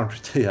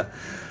 100. Yeah,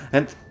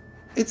 and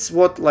it's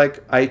what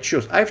like I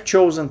choose. I've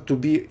chosen to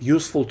be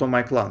useful to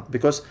my clan,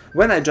 because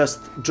when I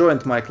just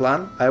joined my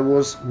clan, I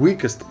was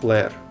weakest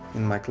player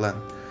in my clan.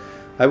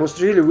 I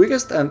was really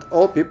weakest, and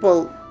all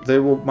people, they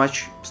were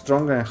much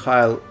stronger and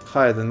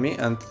higher than me,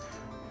 and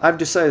I've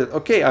decided,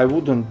 okay, I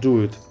wouldn't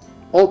do it.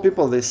 All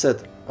people, they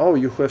said, oh,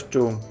 you have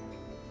to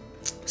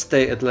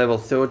stay at level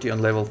 30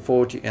 and level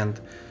 40 and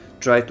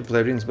try to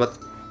play rings, but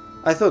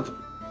I thought,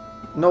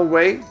 no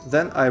way,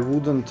 then I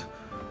wouldn't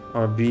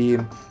be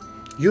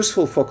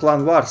useful for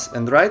Clan Wars,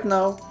 and right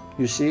now,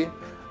 you see,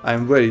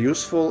 I'm very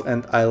useful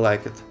and I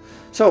like it.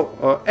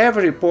 So,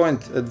 every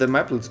point at the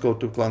map, let's go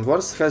to Clan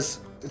Wars, has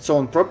its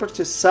own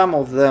properties. Some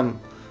of them,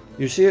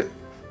 you see,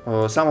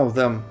 some of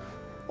them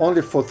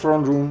only for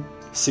Throne Room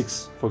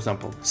 6, for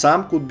example.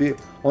 Some could be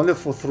only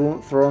for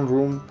Throne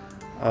Room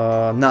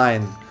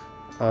 9.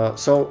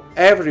 So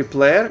every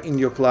player in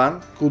your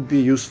clan could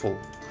be useful.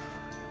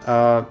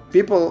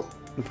 People,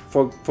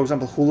 for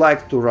example, who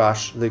like to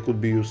rush, they could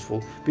be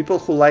useful. People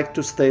who like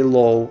to stay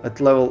low at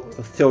level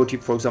 30,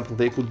 for example,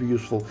 they could be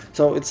useful.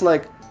 So it's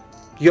like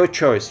your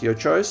choice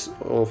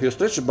of your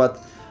strategy,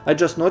 but I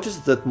just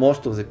noticed that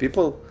most of the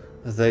people,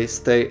 they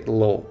stay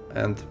low,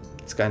 and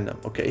it's kind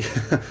of okay.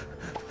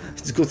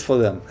 It's good for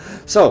them.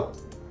 So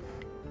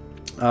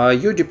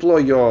you deploy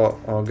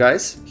your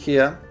guys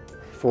here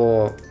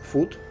for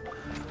food,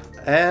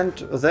 and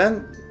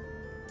then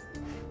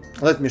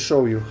let me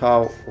show you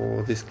how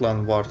this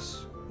clan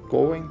wars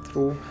going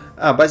through.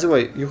 By the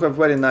way, you have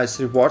very nice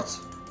rewards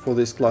for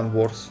this clan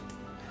wars.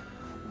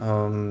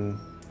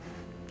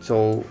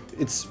 So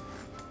it's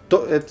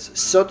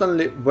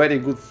certainly very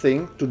good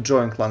thing to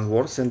join clan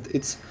wars, and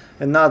it's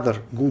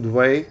another good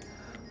way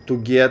to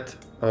get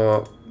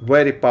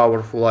very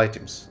powerful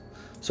items.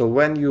 So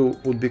when you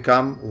would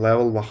become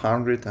level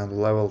 100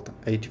 and level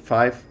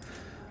 85,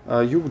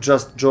 you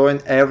just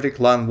join every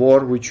clan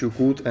war which you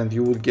could, and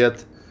you would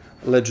get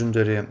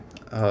legendary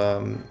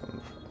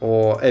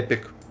or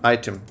epic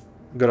item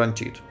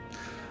guaranteed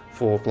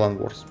for clan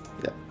wars.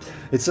 Yeah,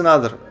 it's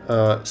another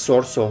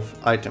source of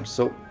items.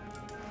 So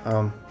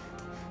I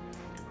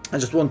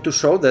just want to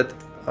show that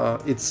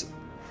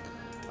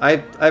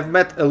I've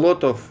met a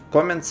lot of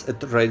comments at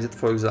Reddit,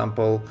 for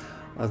example,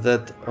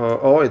 that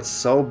oh, it's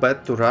so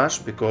bad to rush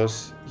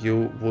because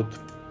you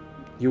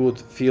would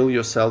feel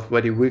yourself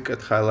very weak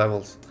at high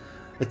levels.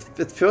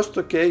 At first,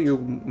 okay, you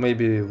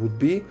maybe would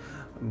be,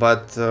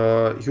 but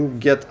you would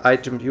get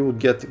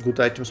good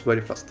items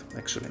very fast,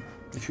 actually,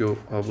 if you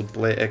would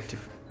play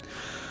active.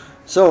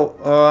 So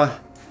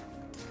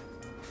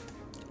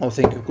oh,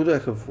 thank you. Could I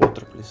have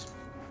water, please?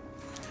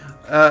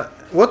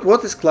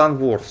 What is clan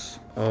wars?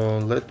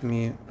 Let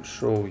me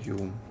show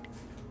you.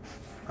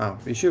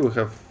 You see, we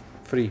have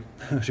 3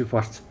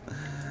 rewards.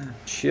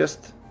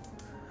 Chest.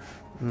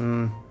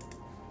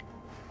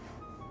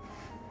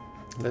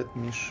 Let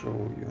me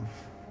show you.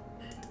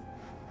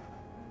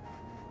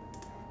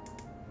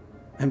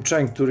 I'm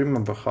trying to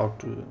remember how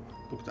to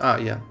look.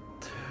 Yeah.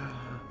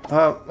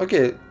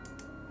 Okay.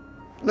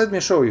 Let me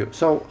show you.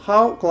 So,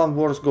 how clan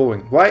wars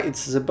going? Why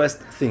it's the best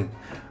thing?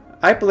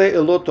 I play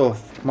a lot of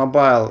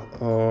mobile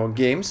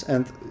games,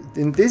 and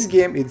in this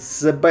game it's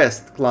the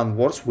best clan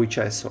wars which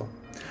I saw.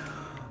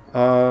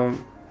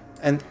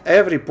 And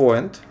every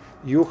point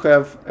you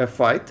have a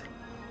fight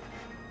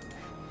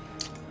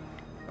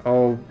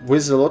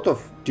with a lot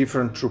of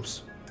different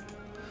troops.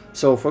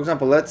 So, for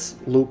example, let's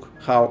look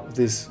how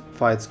this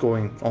fight's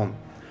going on.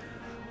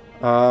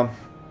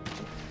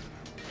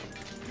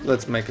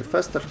 Let's make it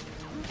faster.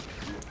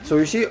 So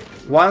you see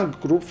one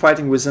group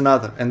fighting with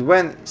another, and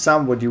when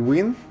somebody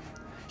win,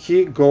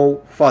 he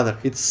go further.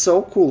 It's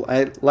so cool.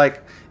 I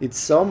like it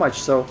so much.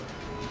 So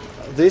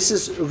this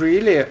is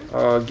really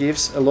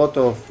gives a lot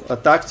of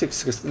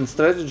tactics and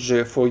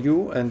strategy for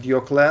you and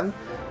your clan,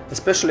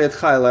 especially at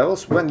high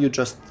levels when you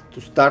just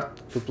start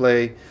to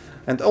play.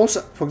 And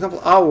also, for example,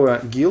 our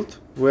guild,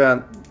 we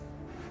are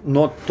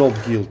not top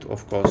guild,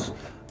 of course.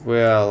 We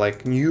are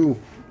like new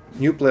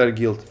player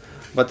guild.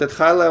 But at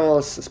high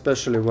levels,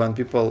 especially when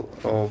people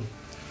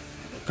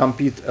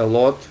compete a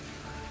lot,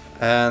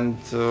 and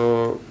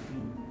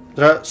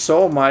there are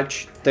so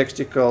much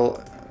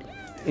tactical,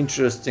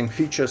 interesting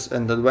features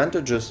and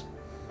advantages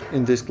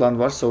in this clan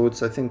wars. So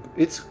I think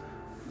it's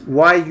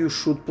why you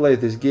should play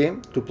this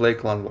game, to play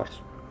clan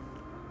wars.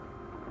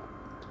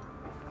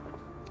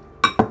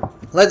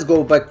 Let's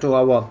go back to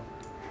our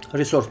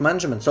resource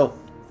management. So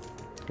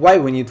why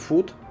we need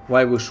food?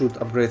 Why we should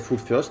upgrade food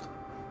first?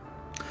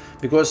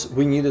 Because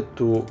we needed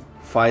to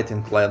fight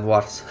in clan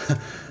wars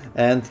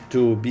and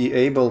to be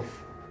able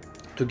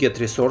to get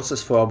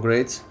resources for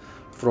upgrades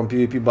from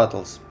PvP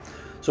battles.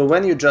 So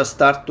when you just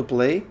start to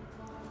play,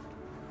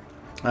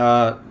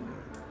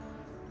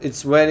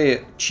 it's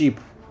very cheap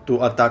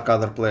to attack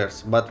other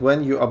players. But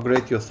when you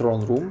upgrade your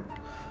throne room,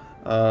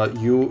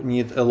 you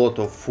need a lot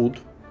of food.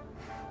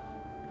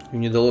 You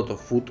need a lot of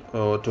food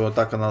to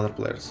attack another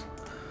players.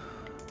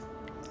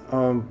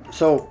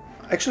 So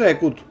actually I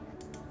could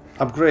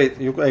upgrade,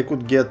 I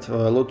could get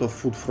a lot of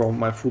food from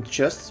my food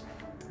chests,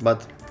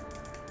 but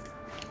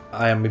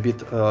I am a bit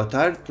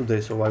tired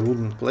today, so I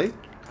wouldn't play.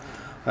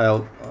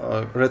 I'll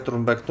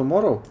return back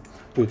tomorrow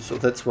to it, so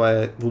that's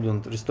why I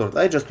wouldn't restore it.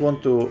 I just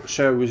want to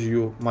share with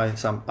you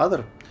some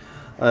other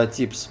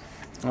tips.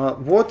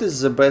 What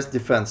is the best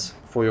defense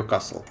for your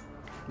castle?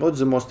 What's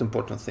the most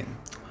important thing?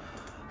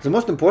 The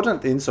most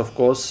important is, of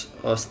course,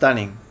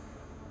 stunning.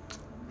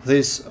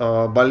 This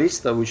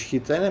ballista which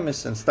hit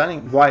enemies and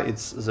stunning, why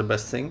it's the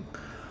best thing?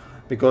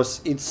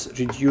 Because it's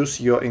reduce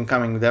your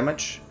incoming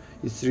damage,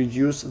 it's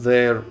reduce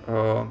their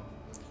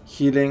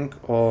healing,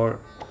 or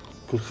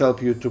could help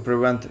you to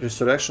prevent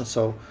resurrection,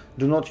 so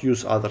do not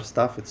use other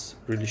stuff, it's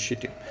really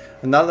shitty.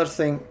 Another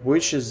thing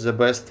which is the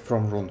best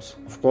from runes,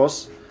 of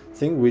course,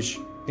 thing which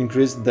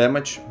increase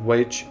damage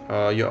which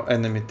your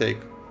enemy take.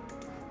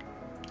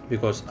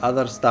 Because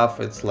other stuff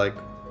it's like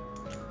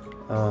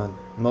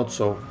not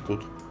so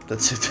good.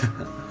 That's it.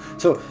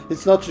 So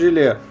it's not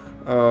really.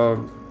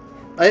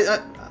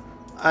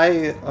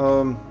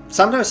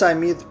 Sometimes I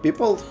meet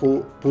people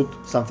who put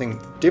something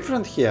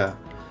different here,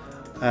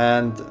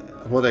 and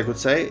what I could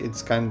say,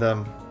 it's kind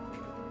of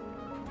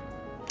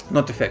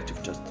not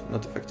effective. Just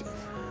not effective.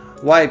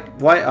 Why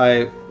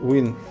I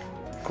win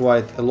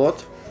quite a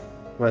lot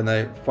when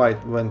I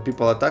fight, when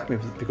people attack me,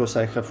 because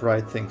I have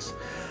right things.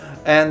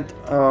 And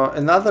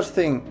another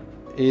thing,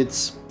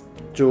 it's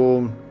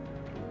to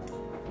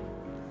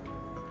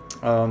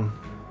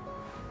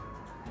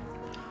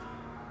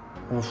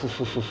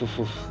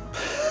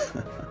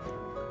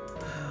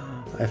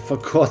I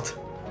forgot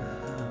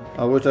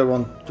what I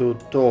want to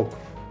talk.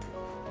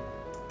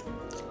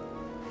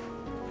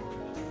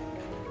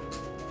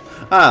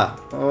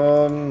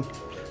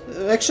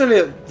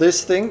 Actually,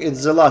 this thing,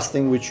 it's the last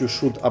thing which you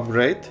should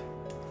upgrade.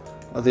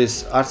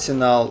 This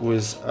arsenal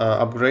with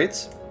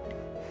upgrades.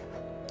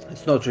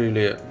 It's not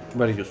really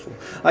very useful.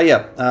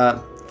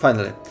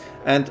 Finally.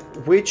 And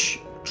which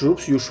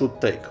troops you should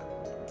take?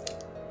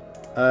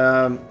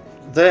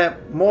 The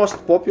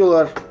most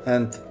popular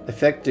and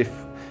effective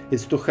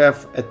is to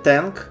have a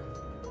tank,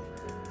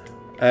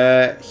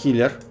 a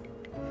healer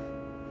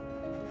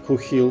who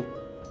heal,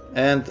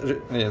 and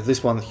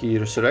this one he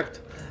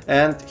resurrect,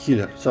 and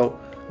healer. So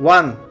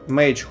one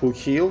mage who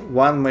heal,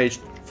 one mage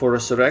for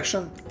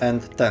resurrection,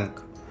 and tank.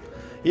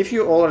 If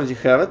you already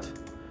have it,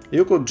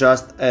 you could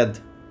just add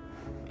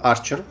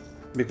archer,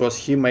 because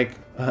he make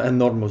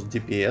enormous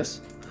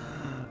DPS,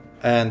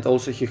 and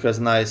also he has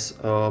nice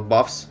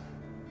buffs,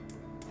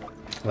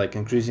 like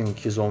increasing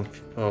his own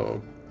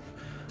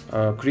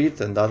crit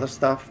and other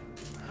stuff.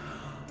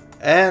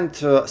 And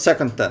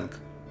second tank.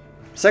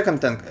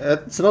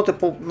 It's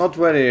not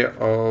very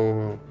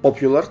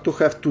popular to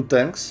have two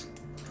tanks,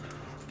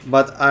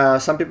 but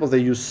some people they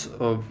use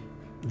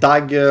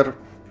dagger,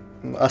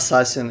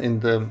 assassin in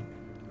the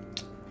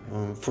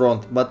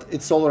front, but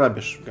it's all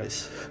rubbish,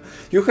 guys.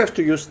 You have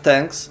to use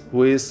tanks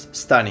with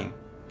stunning,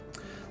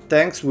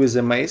 tanks with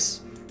a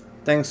mace,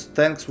 tanks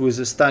with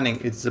a stunning.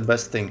 It's the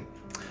best thing,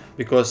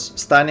 because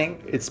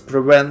stunning, it's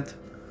prevent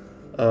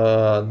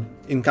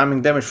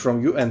incoming damage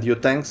from you, and your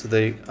tanks,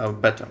 they are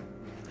better.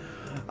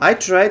 I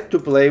tried to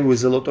play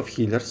with a lot of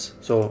healers,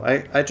 so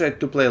I tried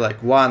to play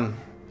like one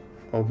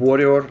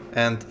warrior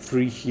and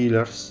 3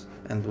 healers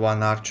and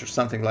 1 archer,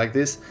 something like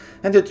this,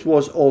 and it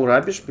was all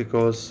rubbish,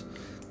 because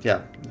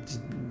yeah, it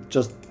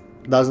just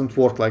doesn't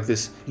work like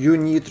this. You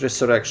need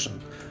resurrection.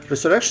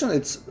 Resurrection,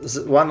 it's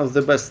one of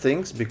the best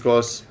things,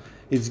 because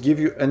it's give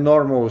you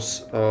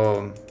enormous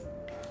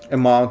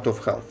amount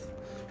of health,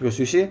 because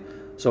you see,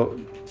 so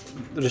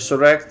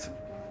resurrect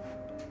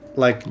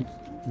like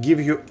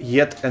give you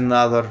yet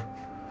another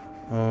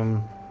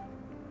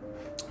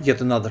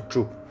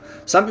troop.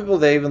 Some people,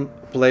 they even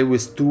play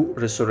with 2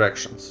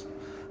 resurrections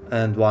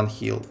and 1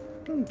 heal.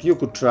 You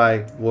could try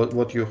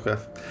what you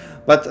have,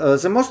 but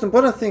the most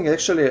important thing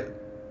actually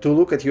to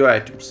look at your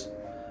items.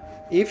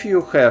 If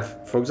you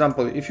have, for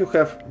example, if you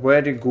have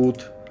very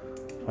good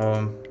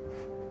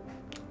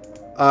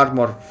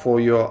armor for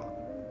your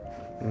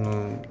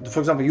for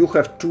example, you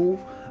have 2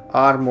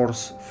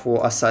 armors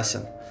for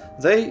assassin,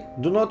 they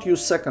do not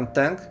use second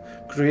tank.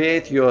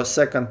 Create your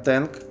second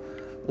tank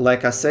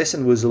like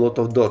assassin with a lot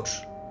of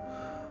dodge.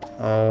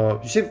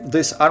 You see,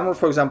 this armor,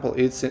 for example,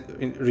 it's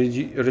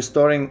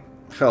restoring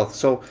health,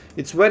 so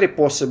it's very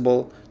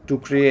possible to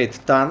create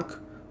tank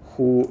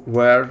who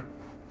wear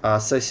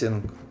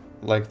assassin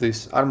like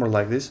this, armor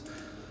like this.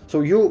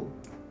 So you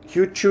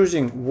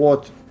choosing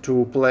what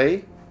to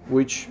play,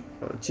 which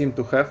team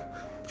to have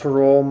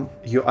from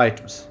your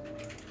items.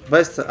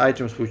 Best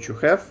items which you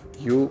have,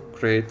 you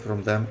create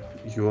from them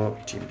your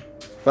team.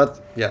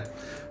 But yeah,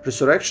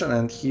 resurrection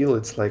and heal,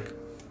 it's like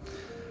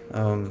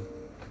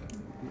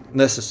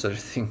necessary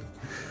thing.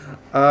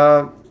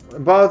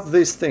 About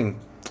this thing,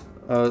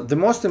 the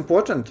most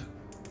important,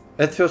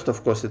 at first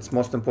of course it's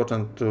most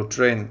important to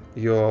train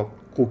your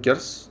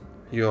cookers,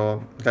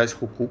 your guys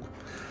who cook,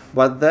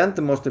 but then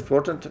the most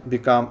important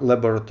become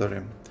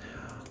laboratory.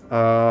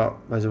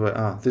 By the way,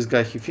 this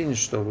guy he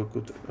finished, so we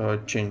could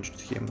change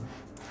him.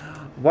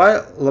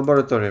 Why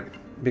laboratory?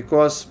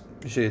 Because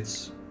you see,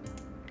 it's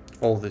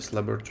all these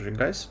laboratory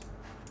guys.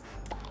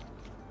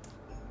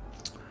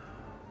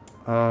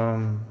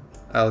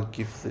 I'll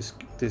give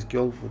this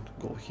girl would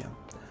go here.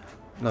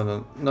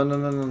 No,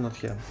 not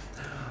here.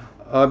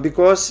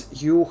 Because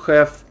you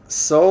have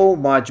so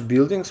much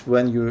buildings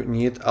when you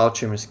need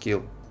alchemy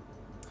skill.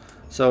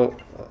 So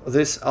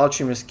this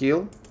alchemy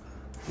skill,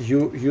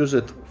 you use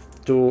it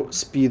to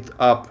speed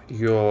up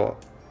your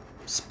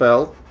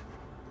spell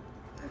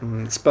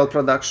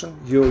production.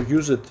 You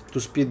use it to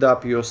speed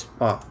up your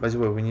by the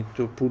way, we need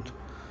to put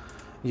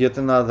yet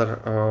another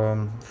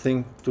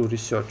thing to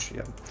research.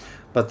 Yeah,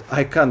 but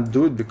I can't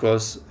do it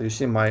because you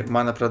see my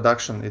mana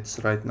production, it's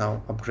right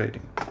now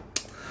upgrading.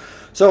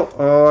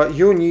 So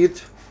you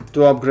need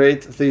to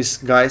upgrade these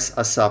guys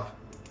ASAP.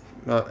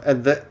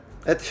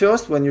 At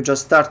first, when you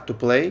just start to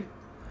play,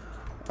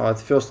 at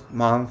first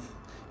month,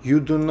 you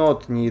do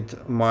not need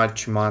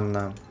much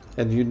mana,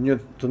 and you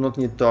do not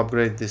need to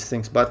upgrade these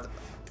things, but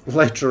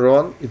later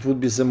on it would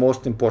be the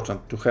most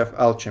important to have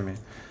alchemy,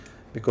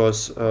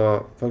 because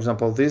for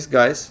example, these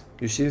guys,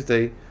 you see,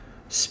 they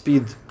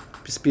speed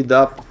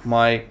up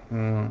my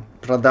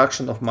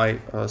production of my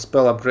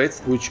spell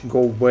upgrades, which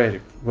go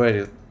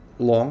very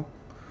long.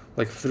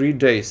 like 3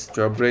 days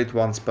to upgrade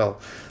one spell.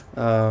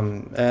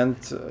 And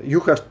you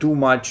have too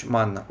much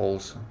mana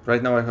also.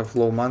 Right now I have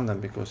low mana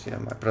because yeah,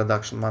 my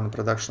mana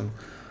production,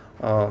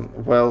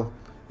 well,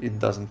 it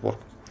doesn't work.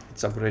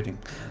 It's upgrading.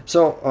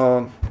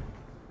 So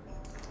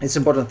it's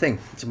important thing.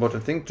 It's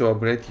important thing to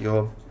upgrade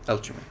your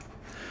alchemy.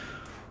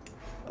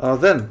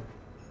 Then,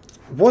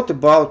 what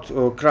about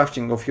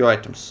crafting of your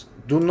items?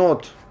 Do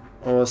not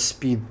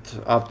speed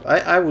up.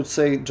 I would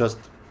say just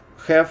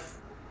have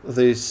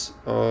these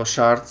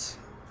shards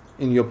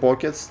in your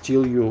pockets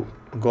till you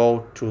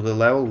go to the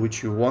level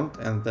which you want,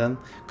 and then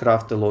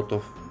craft a lot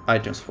of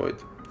items for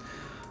it.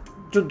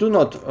 Do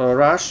not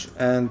rush,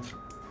 and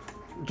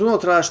do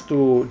not rush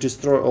to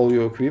destroy all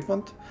your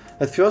equipment.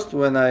 At first,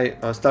 when I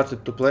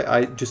started to play,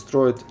 I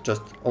destroyed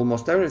just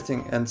almost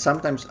everything, and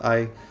sometimes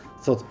I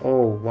thought,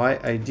 oh, why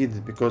I did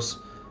it? Because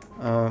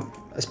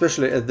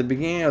especially at the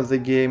beginning of the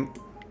game,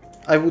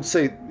 I would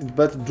say it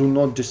better do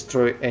not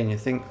destroy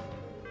anything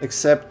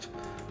except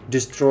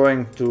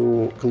destroying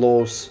to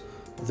close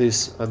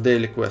these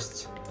daily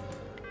quests.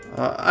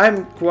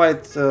 I'm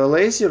quite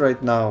lazy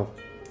right now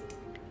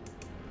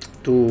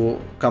to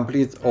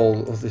complete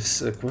all of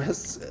these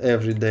quests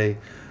every day,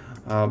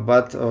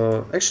 but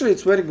actually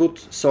it's very good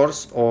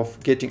source of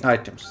getting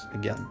items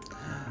again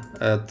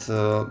at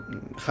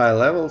high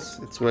levels.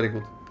 It's very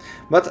good.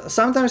 But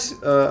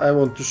sometimes I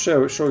want to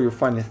show you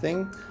funny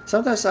thing.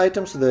 Sometimes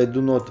items they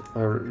do not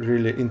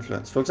really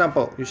influence. For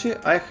example, you see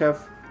I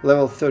have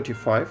level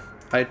 35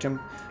 item,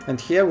 and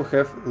here we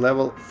have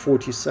level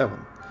 47.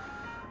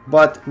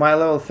 But my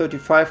level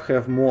 35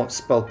 have more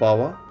spell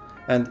power,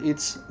 and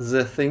it's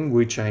the thing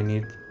which I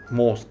need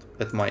most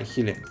at my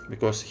healing,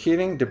 because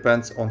healing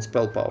depends on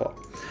spell power.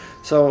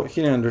 So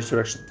healing and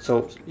resurrection.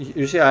 So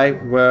you see I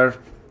wear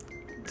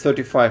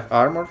 35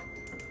 armor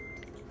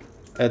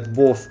at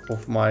both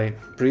of my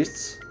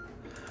priests,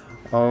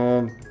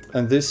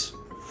 and this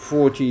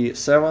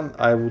 47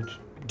 I would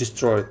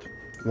destroy it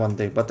one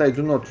day, but I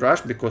do not rush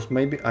because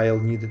maybe I'll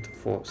need it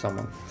for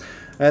someone.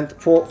 And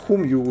for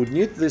whom you would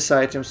need these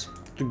items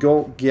to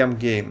go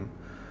game.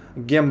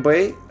 Game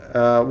Bay,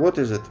 what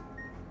is it?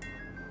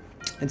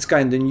 It's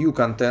kind of new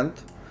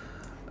content,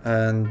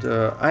 and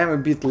I am a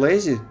bit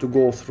lazy to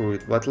go through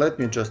it, but let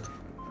me just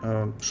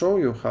show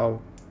you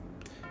how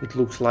it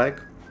looks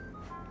like.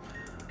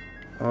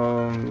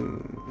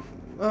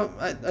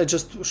 I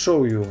just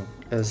show you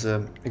as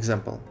an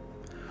example,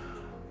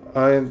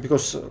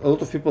 because a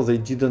lot of people they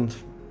didn't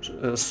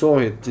saw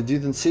it, they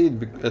didn't see it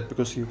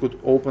because you could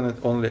open it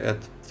only at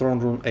Throne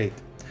Room 8.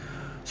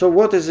 So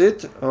what is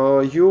it?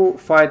 You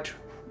fight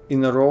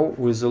in a row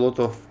with a lot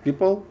of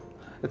people.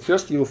 At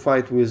first you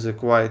fight with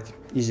quite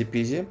easy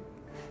peasy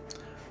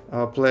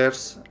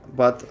players,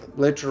 but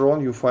later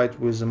on you fight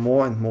with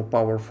more and more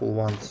powerful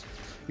ones.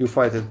 You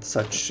fight at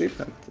such ship,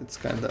 and it's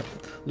kind of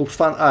looks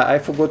fun. I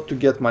forgot to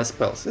get my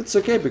spells. It's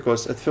okay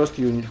because at first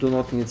you do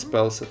not need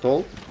spells at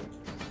all.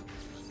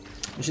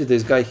 You see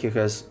this guy, he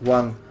has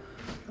one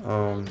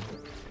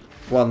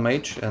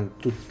mage and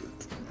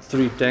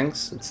 3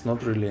 tanks. It's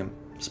not really a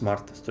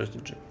smart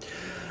strategy.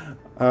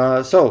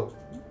 So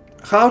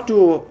how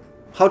to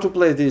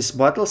play these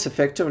battles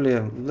effectively?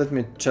 Let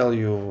me tell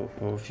you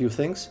a few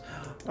things.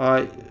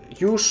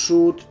 You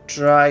should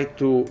try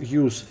to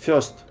use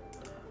first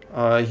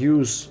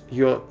use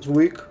your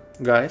weak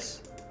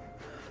guys.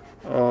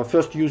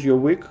 First use your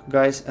weak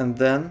guys, and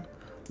then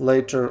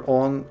later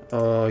on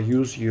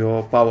use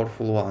your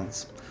powerful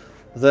ones.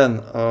 Then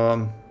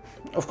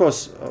of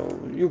course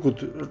you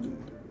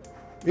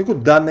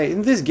could donate.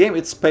 In this game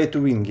it's pay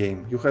to win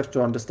game. You have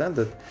to understand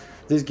that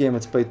this game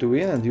it's pay to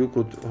win, and you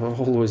could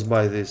always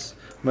buy these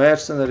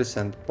mercenaries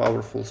and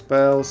powerful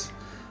spells,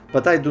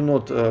 but I do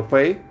not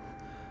pay.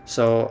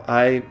 So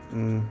I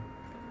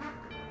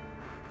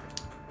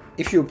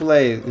if you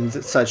play in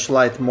such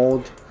light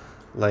mode,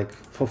 like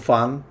for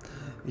fun,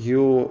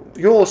 you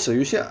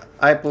see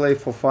I play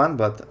for fun,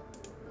 but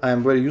I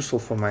am very useful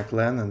for my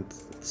clan, and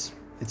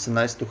it's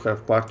nice to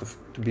have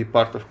to be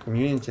part of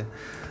community.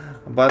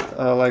 But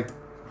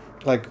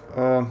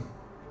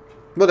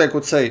what I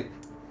could say,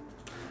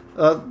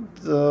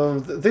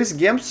 these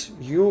games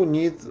you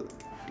need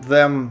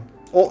them.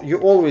 You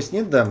always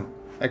need them.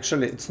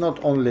 Actually, it's not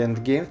only an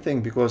game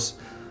thing, because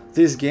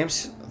these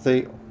games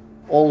they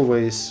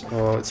always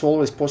it's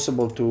always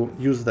possible to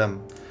use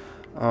them.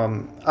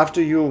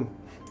 After you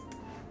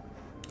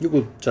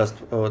could just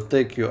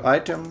take your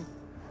item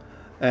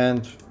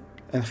and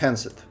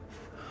enhance it.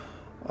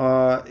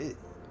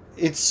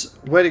 It's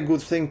very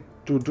good thing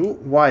to do.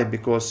 Why?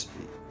 Because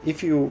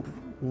if you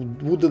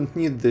wouldn't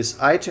need this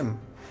item,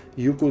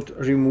 you could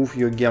remove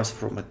your gems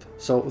from it.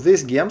 So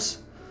these gems,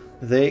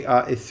 they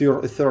are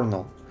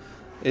eternal.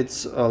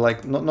 It's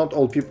like not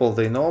all people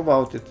they know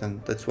about it,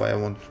 and that's why I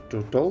want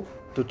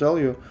to tell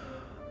you.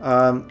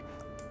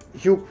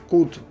 You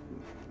could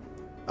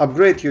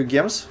upgrade your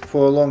gems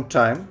for a long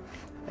time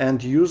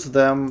and use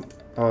them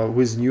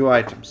with new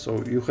items.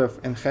 So you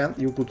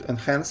could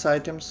enhance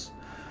items,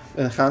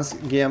 enhance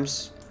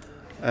gems,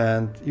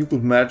 and you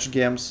could merge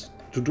gems.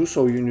 to do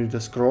so you need a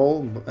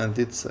scroll, and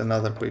it's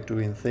another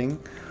pay-to-win thing.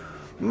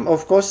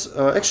 Of course,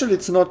 actually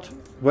it's not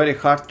very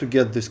hard to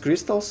get these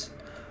crystals,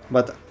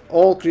 but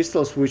all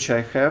crystals which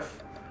I have,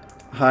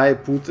 I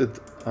put it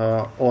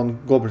on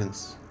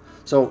goblins.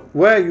 So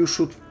where you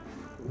should,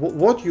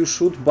 what you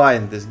should buy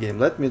in this game.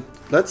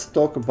 Let's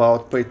talk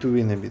about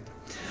pay-to-win a bit,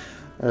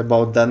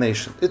 about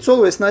donation. It's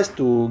always nice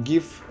to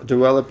give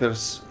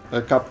developers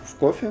a cup of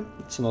coffee.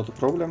 It's not a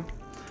problem.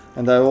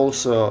 And I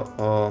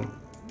also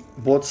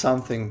bought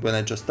something when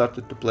I just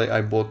started to play.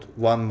 I bought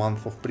 1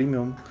 month of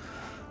premium,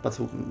 but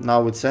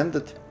now it's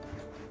ended.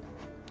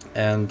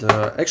 And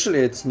actually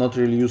it's not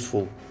really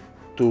useful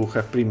to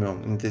have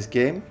premium in this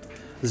game.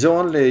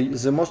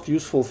 The most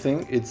useful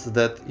thing is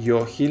that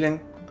your healing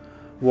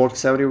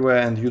works everywhere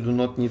and you do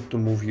not need to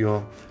move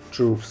your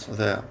troops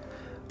there.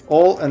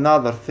 All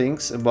another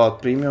things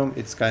about premium,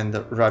 it's kind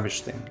of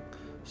rubbish thing.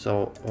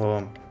 So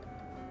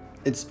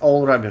it's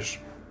all rubbish.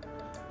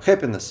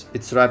 Happiness,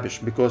 it's rubbish,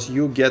 because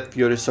you get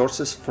your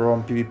resources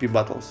from PvP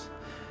battles.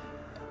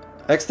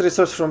 Extra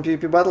resource from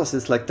PvP battles,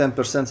 it's like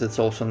 10%, it's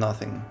also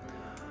nothing.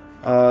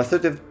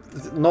 30,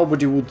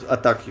 nobody would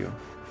attack you.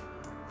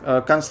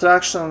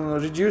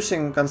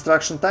 Reducing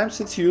construction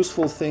times, it's a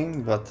useful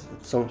thing, but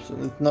it's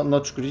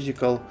not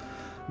critical.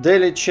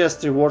 Daily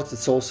chest rewards,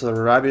 it's also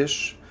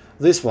rubbish.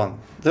 This one,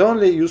 the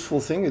only useful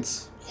thing,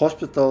 it's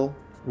hospital,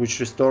 which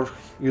restore,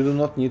 you do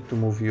not need to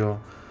move your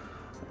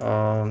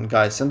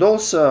guys, and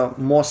also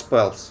more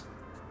spells.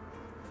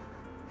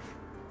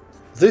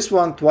 This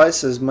one,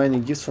 twice as many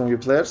gifts from your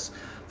players,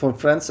 from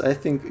friends. I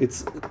think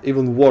it's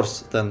even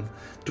worse than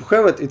to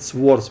have it. It's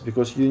worse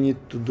because you need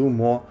to do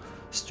more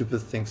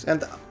stupid things,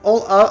 and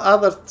all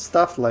other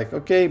stuff, like,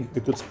 okay,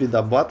 we could speed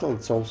up battle,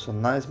 it's also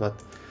nice, but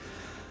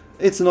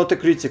it's not a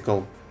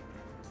critical.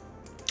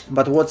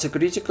 But what's a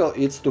critical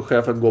is to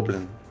have a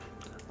goblin.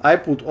 I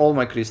put all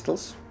my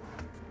crystals,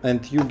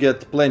 and you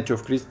get plenty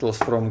of crystals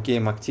from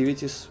game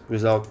activities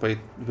without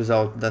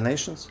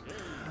donations.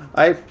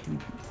 I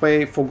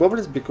pay for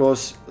goblins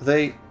because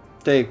they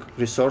take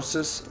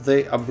resources,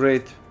 they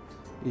upgrade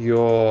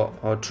your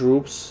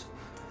troops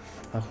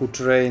who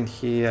train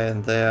here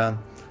and there.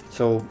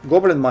 So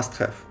goblin must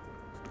have.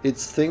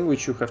 It's thing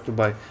which you have to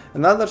buy.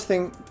 Another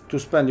thing to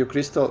spend your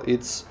crystal,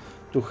 it's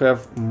to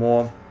have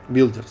more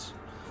builders.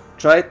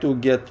 Try to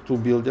get 2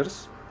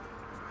 builders,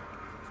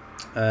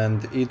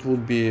 and it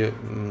would be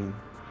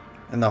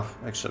enough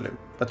actually.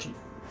 But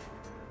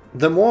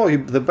the more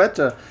the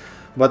better.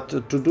 But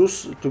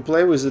to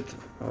play with it,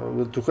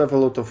 to have a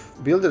lot of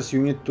builders,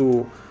 you need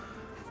to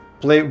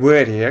play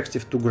very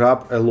active to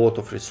grab a lot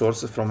of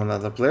resources from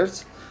another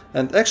players.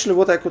 And actually,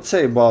 what I could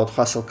say about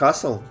Hustle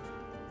Castle,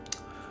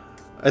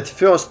 at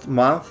first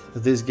month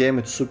this game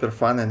it's super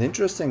fun and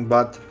interesting,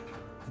 but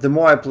the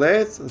more I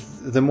play it,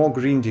 the more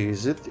grindy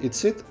is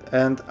it.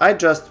 And I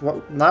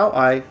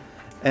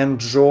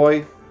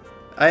enjoy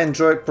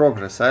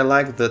progress. I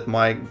like that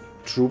my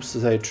troops,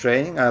 they're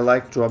training. I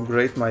like to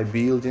upgrade my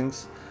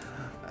buildings,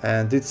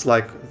 and it's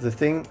like the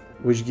thing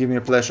which gives me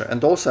pleasure.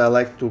 And also I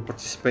like to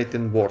participate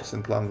in wars,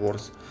 in clan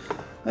wars,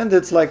 and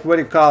it's like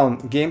very calm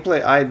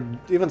gameplay.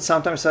 Even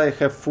sometimes I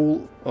have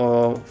full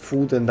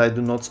food and I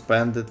do not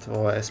spend it,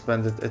 or I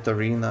spend it at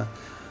arena,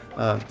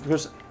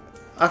 because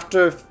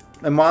after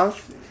a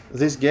month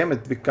this game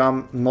it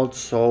become not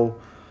so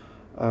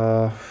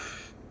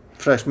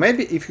fresh.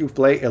 Maybe if you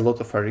play a lot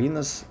of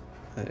arenas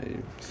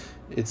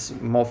it's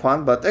more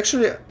fun, but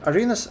actually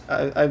arenas,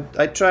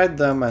 I tried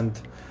them and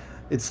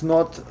it's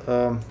not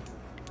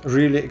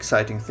really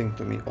exciting thing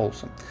to me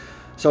also.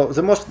 So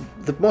the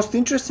most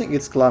interesting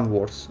is clan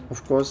wars,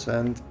 of course,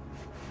 and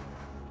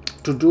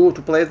to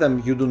play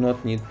them you do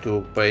not need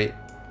to pay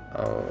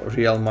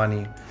real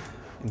money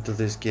into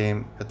this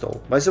game at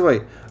all. By the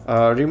way,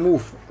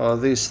 remove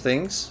these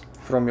things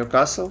from your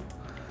castle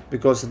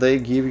because they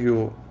give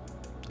you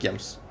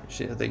gems.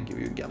 See, they give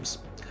you gems.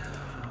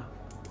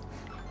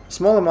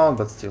 Small amount,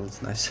 but still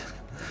it's nice.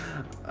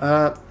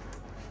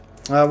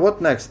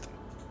 What next?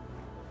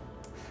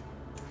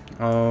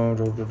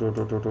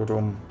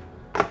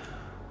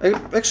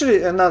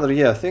 Actually,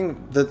 another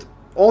thing, that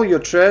all your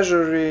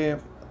treasury,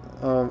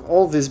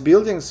 all these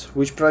buildings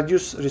which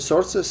produce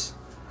resources,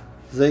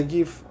 they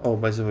give. Oh,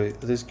 by the way,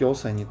 these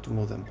girls, I need to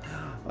move them.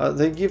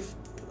 They give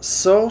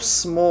so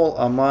small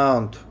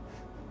amount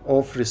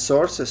of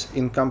resources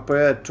in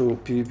compared to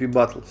PvP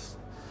battles.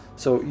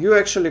 So you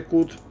actually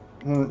could,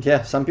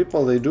 some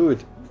people they do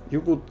it.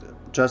 You could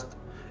just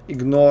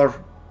ignore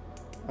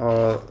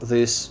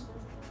this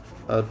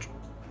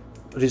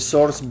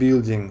resource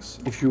buildings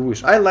if you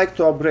wish. I like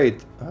to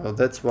upgrade,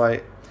 that's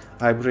why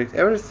I upgrade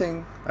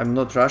everything. I'm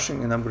not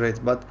rushing in upgrades,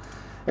 but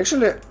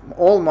actually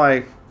all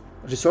my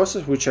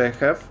resources which I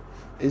have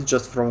is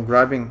just from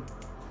grabbing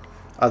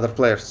other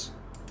players,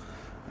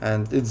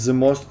 and it's the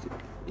most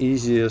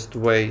easiest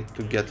way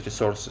to get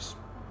resources,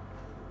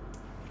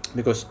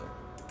 because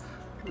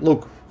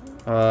look,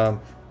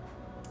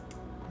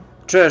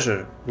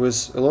 treasure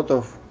with a lot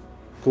of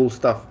cool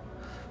stuff,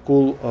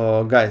 cool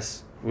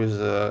guys with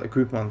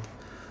equipment.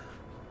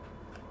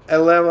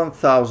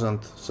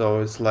 11,000, so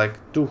it's like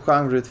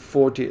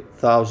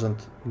 240,000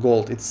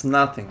 gold. It's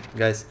nothing,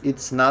 guys.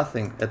 It's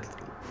nothing.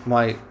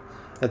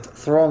 At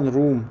Throne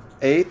Room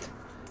 8,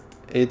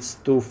 it's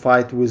to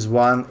fight with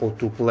 1 or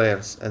 2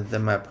 players at the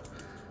map,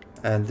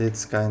 and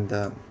it's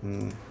kinda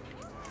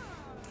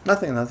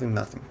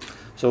nothing.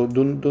 So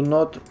do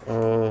not.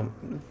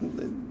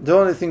 The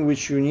only thing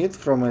which you need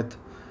from it,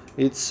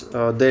 it's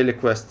daily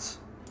quests.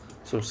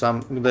 So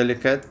some daily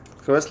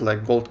quests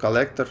like gold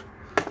collector,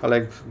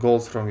 collect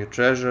gold from your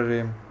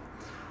treasury,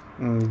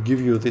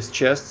 give you these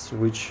chests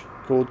which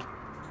could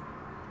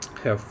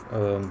have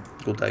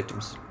good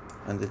items,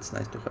 and it's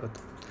nice to have it.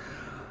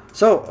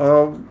 So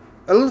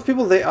a lot of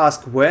people, they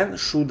ask, when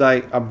should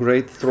I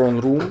upgrade Throne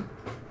Room,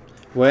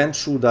 when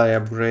should I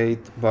upgrade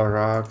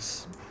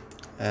barracks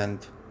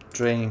and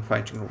training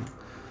fighting room.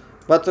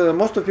 But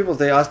most of the people,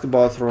 they ask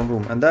about Throne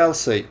Room, and I'll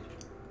say,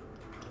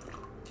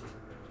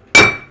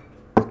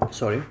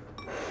 sorry,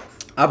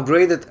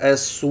 upgrade it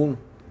as soon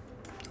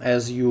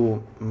as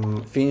you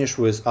finish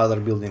with other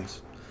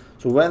buildings.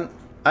 So when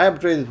I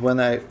upgrade it, when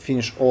I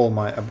finish all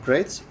my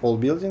upgrades, all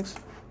buildings,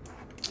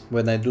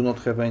 when I do not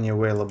have any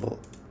available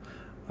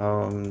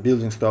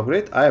buildings to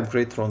upgrade, I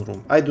upgrade Throne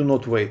Room. I do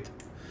not wait.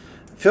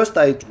 First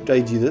I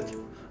did it,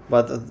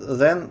 but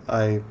then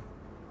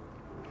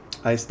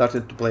I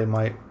started to play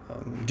my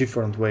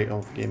different way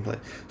of gameplay.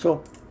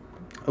 So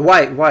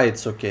why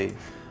it's okay?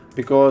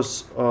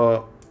 Because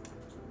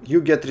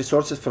you get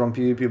resources from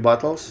PvP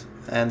battles,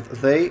 and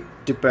they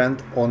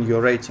depend on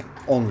your rating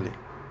only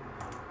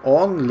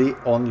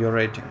on your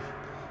rating.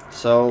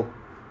 So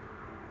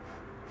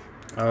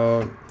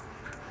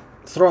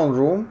Throne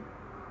Room,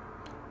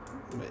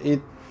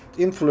 it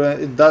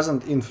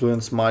doesn't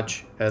influence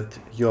much at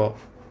your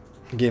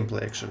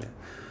gameplay. Actually,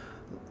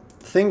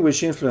 thing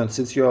which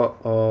influences your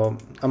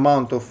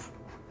amount of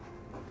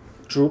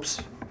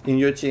troops in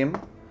your team,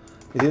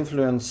 it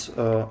influences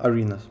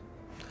arenas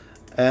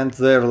and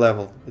their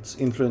level. It's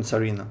influence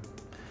arena.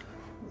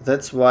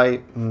 That's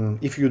why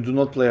if you do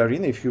not play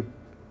arena, if you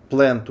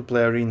plan to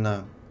play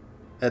arena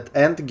at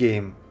end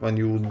game, when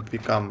you would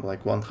become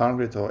like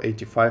 100 or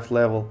 85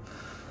 level,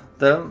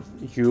 then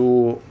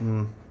you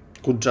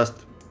could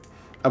just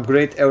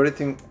upgrade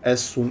everything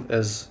as soon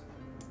as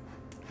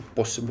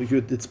possible.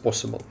 It's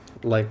possible,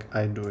 like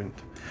I do it.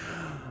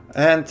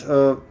 And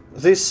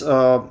this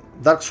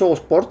Dark Souls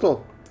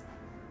portal,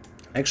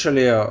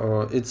 actually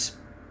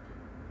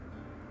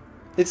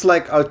it's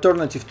like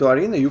alternative to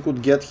arena. You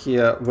could get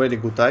here very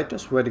good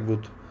items, very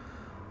good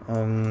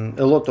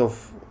a lot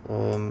of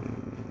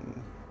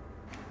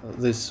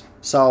this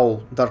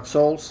Dark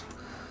Souls,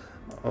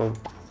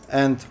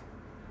 and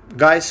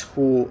guys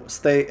who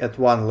stay at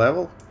one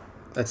level,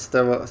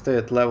 stay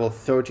at level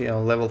 30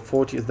 and level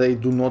 40, they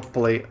do not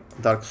play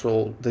Dark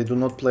Soul, they do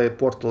not play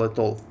Portal at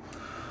all,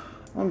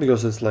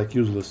 because it's like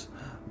useless.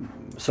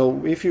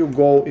 So if you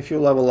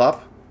level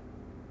up,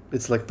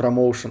 it's like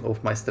promotion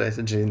of my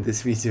strategy in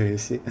this video, you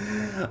see.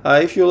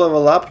 If you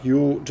level up,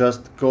 you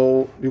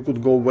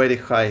could go very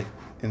high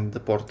in the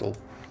portal,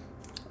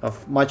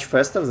 much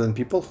faster than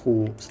people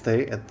who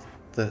stay at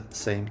the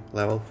same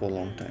level for a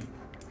long time.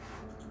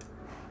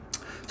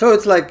 So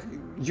it's like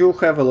you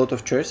have a lot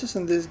of choices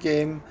in this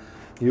game.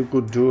 You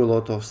could do a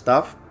lot of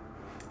stuff,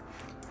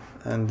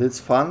 and it's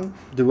fun.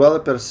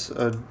 Developers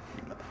are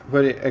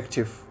very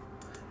active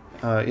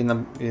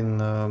in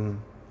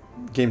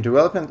game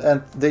development,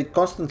 and they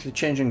constantly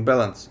changing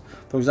balance.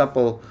 For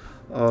example,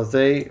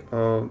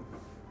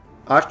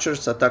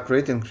 archers attack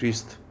rate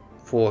increased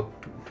for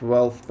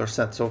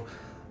 12%, so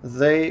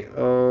they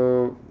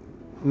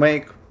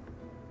make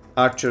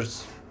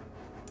archers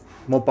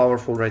more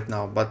powerful right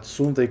now, but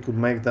soon they could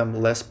make them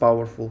less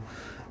powerful.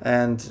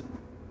 And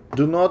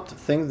do not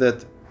think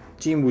that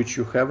team which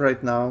you have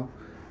right now,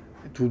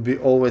 it would be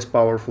always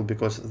powerful,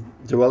 because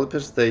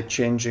developers, they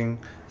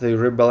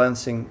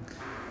rebalancing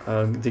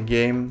the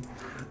game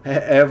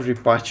every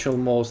patch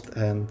almost,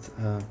 and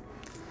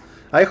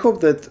I hope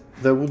that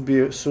there would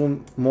be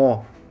soon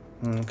more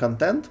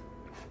content.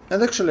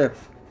 And actually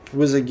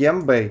with the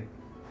game bay,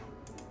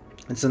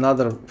 it's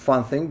another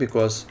fun thing,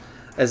 because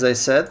as I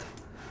said,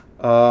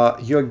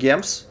 your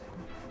games,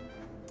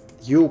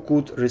 you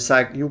could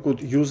recycle, you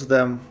could use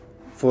them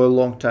for a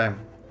long time.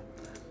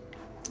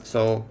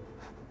 So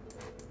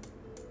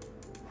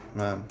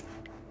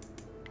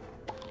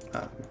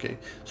okay,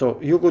 so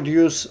you could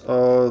use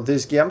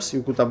these games,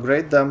 you could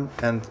upgrade them,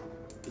 and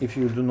if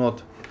you do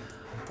not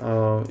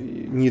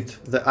need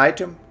the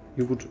item,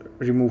 you could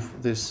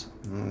remove this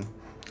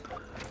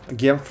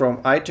game from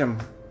item,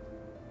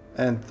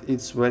 and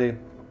it's very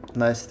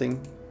nice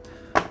thing.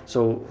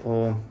 So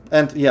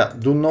and yeah,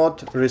 do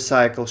not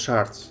recycle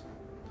shards.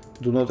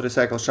 Do not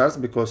recycle shards,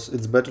 because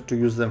it's better to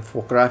use them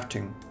for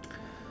crafting.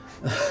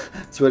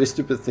 It's a very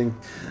stupid thing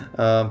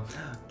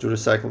to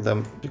recycle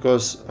them,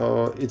 because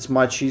it's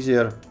much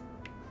easier.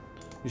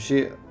 You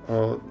see,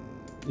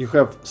 you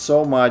have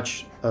so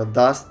much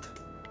dust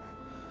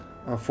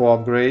for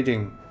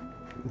upgrading.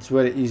 It's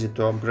very easy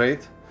to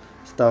upgrade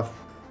stuff.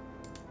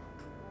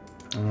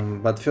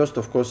 But first,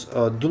 of course,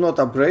 do not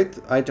upgrade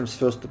items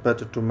first,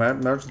 better to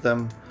merge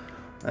them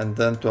and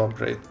then to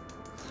upgrade.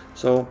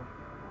 So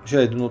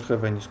here I do not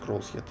have any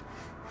scrolls yet,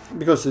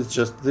 because it's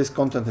just, this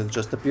content has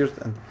just appeared,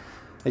 and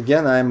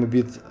again I am a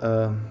bit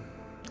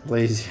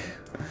lazy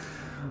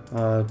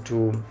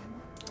to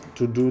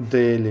do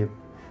daily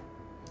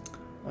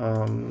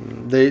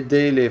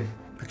daily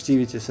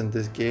activities in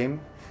this game.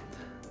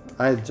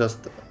 I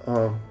just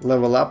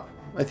level up.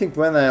 I think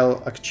when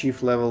I'll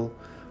achieve level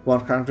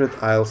 100,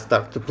 I'll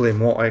start to play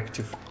more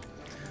active,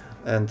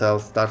 and I'll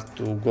start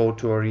to go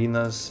to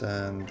arenas,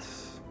 and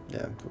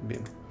yeah, it will be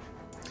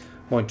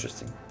more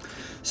interesting.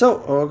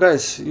 So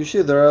guys, you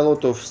see there are a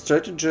lot of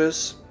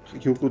strategies.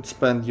 You could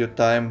spend your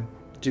time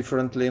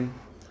differently,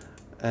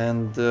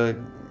 and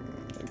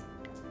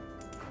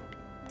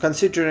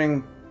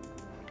considering,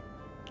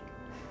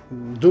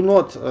 do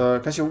not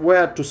consider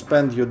where to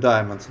spend your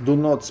diamonds. Do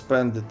not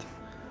spend it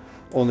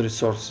on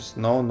resources.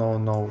 No, no,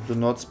 no. Do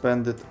not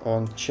spend it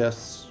on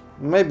chests.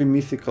 Maybe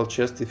mythical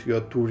chests if you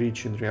are too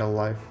rich in real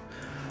life.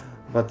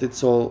 But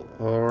it's all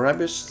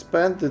rubbish.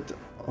 Spend it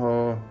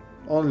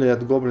only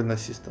at Goblin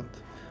Assistant.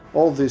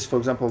 All this, for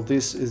example,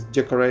 this is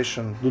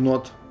decoration. Do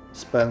not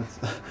spend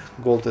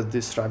gold at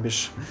this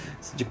rubbish.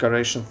 It's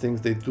decoration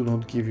things. They do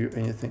not give you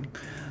anything.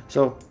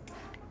 So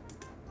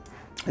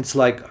it's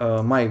like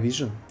my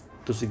vision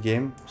to the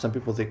game. Some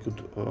people, they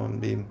could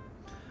be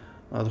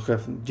to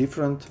have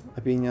different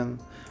opinion.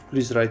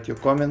 Please write your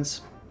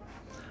comments.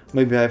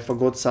 Maybe I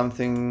forgot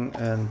something,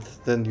 and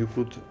then you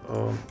could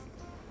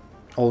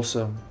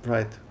also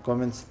write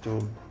comments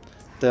to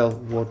tell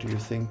what you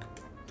think,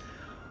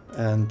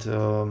 and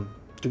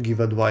to give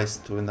advice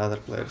to another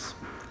players.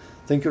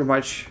 Thank you very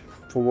much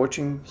for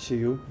watching. See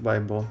you. Bye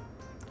bye.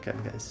 Okay,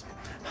 guys.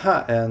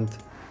 And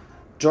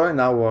join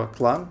our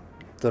clan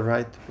the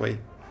right way.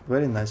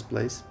 Very nice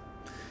place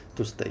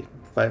to stay.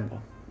 Bye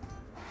bye.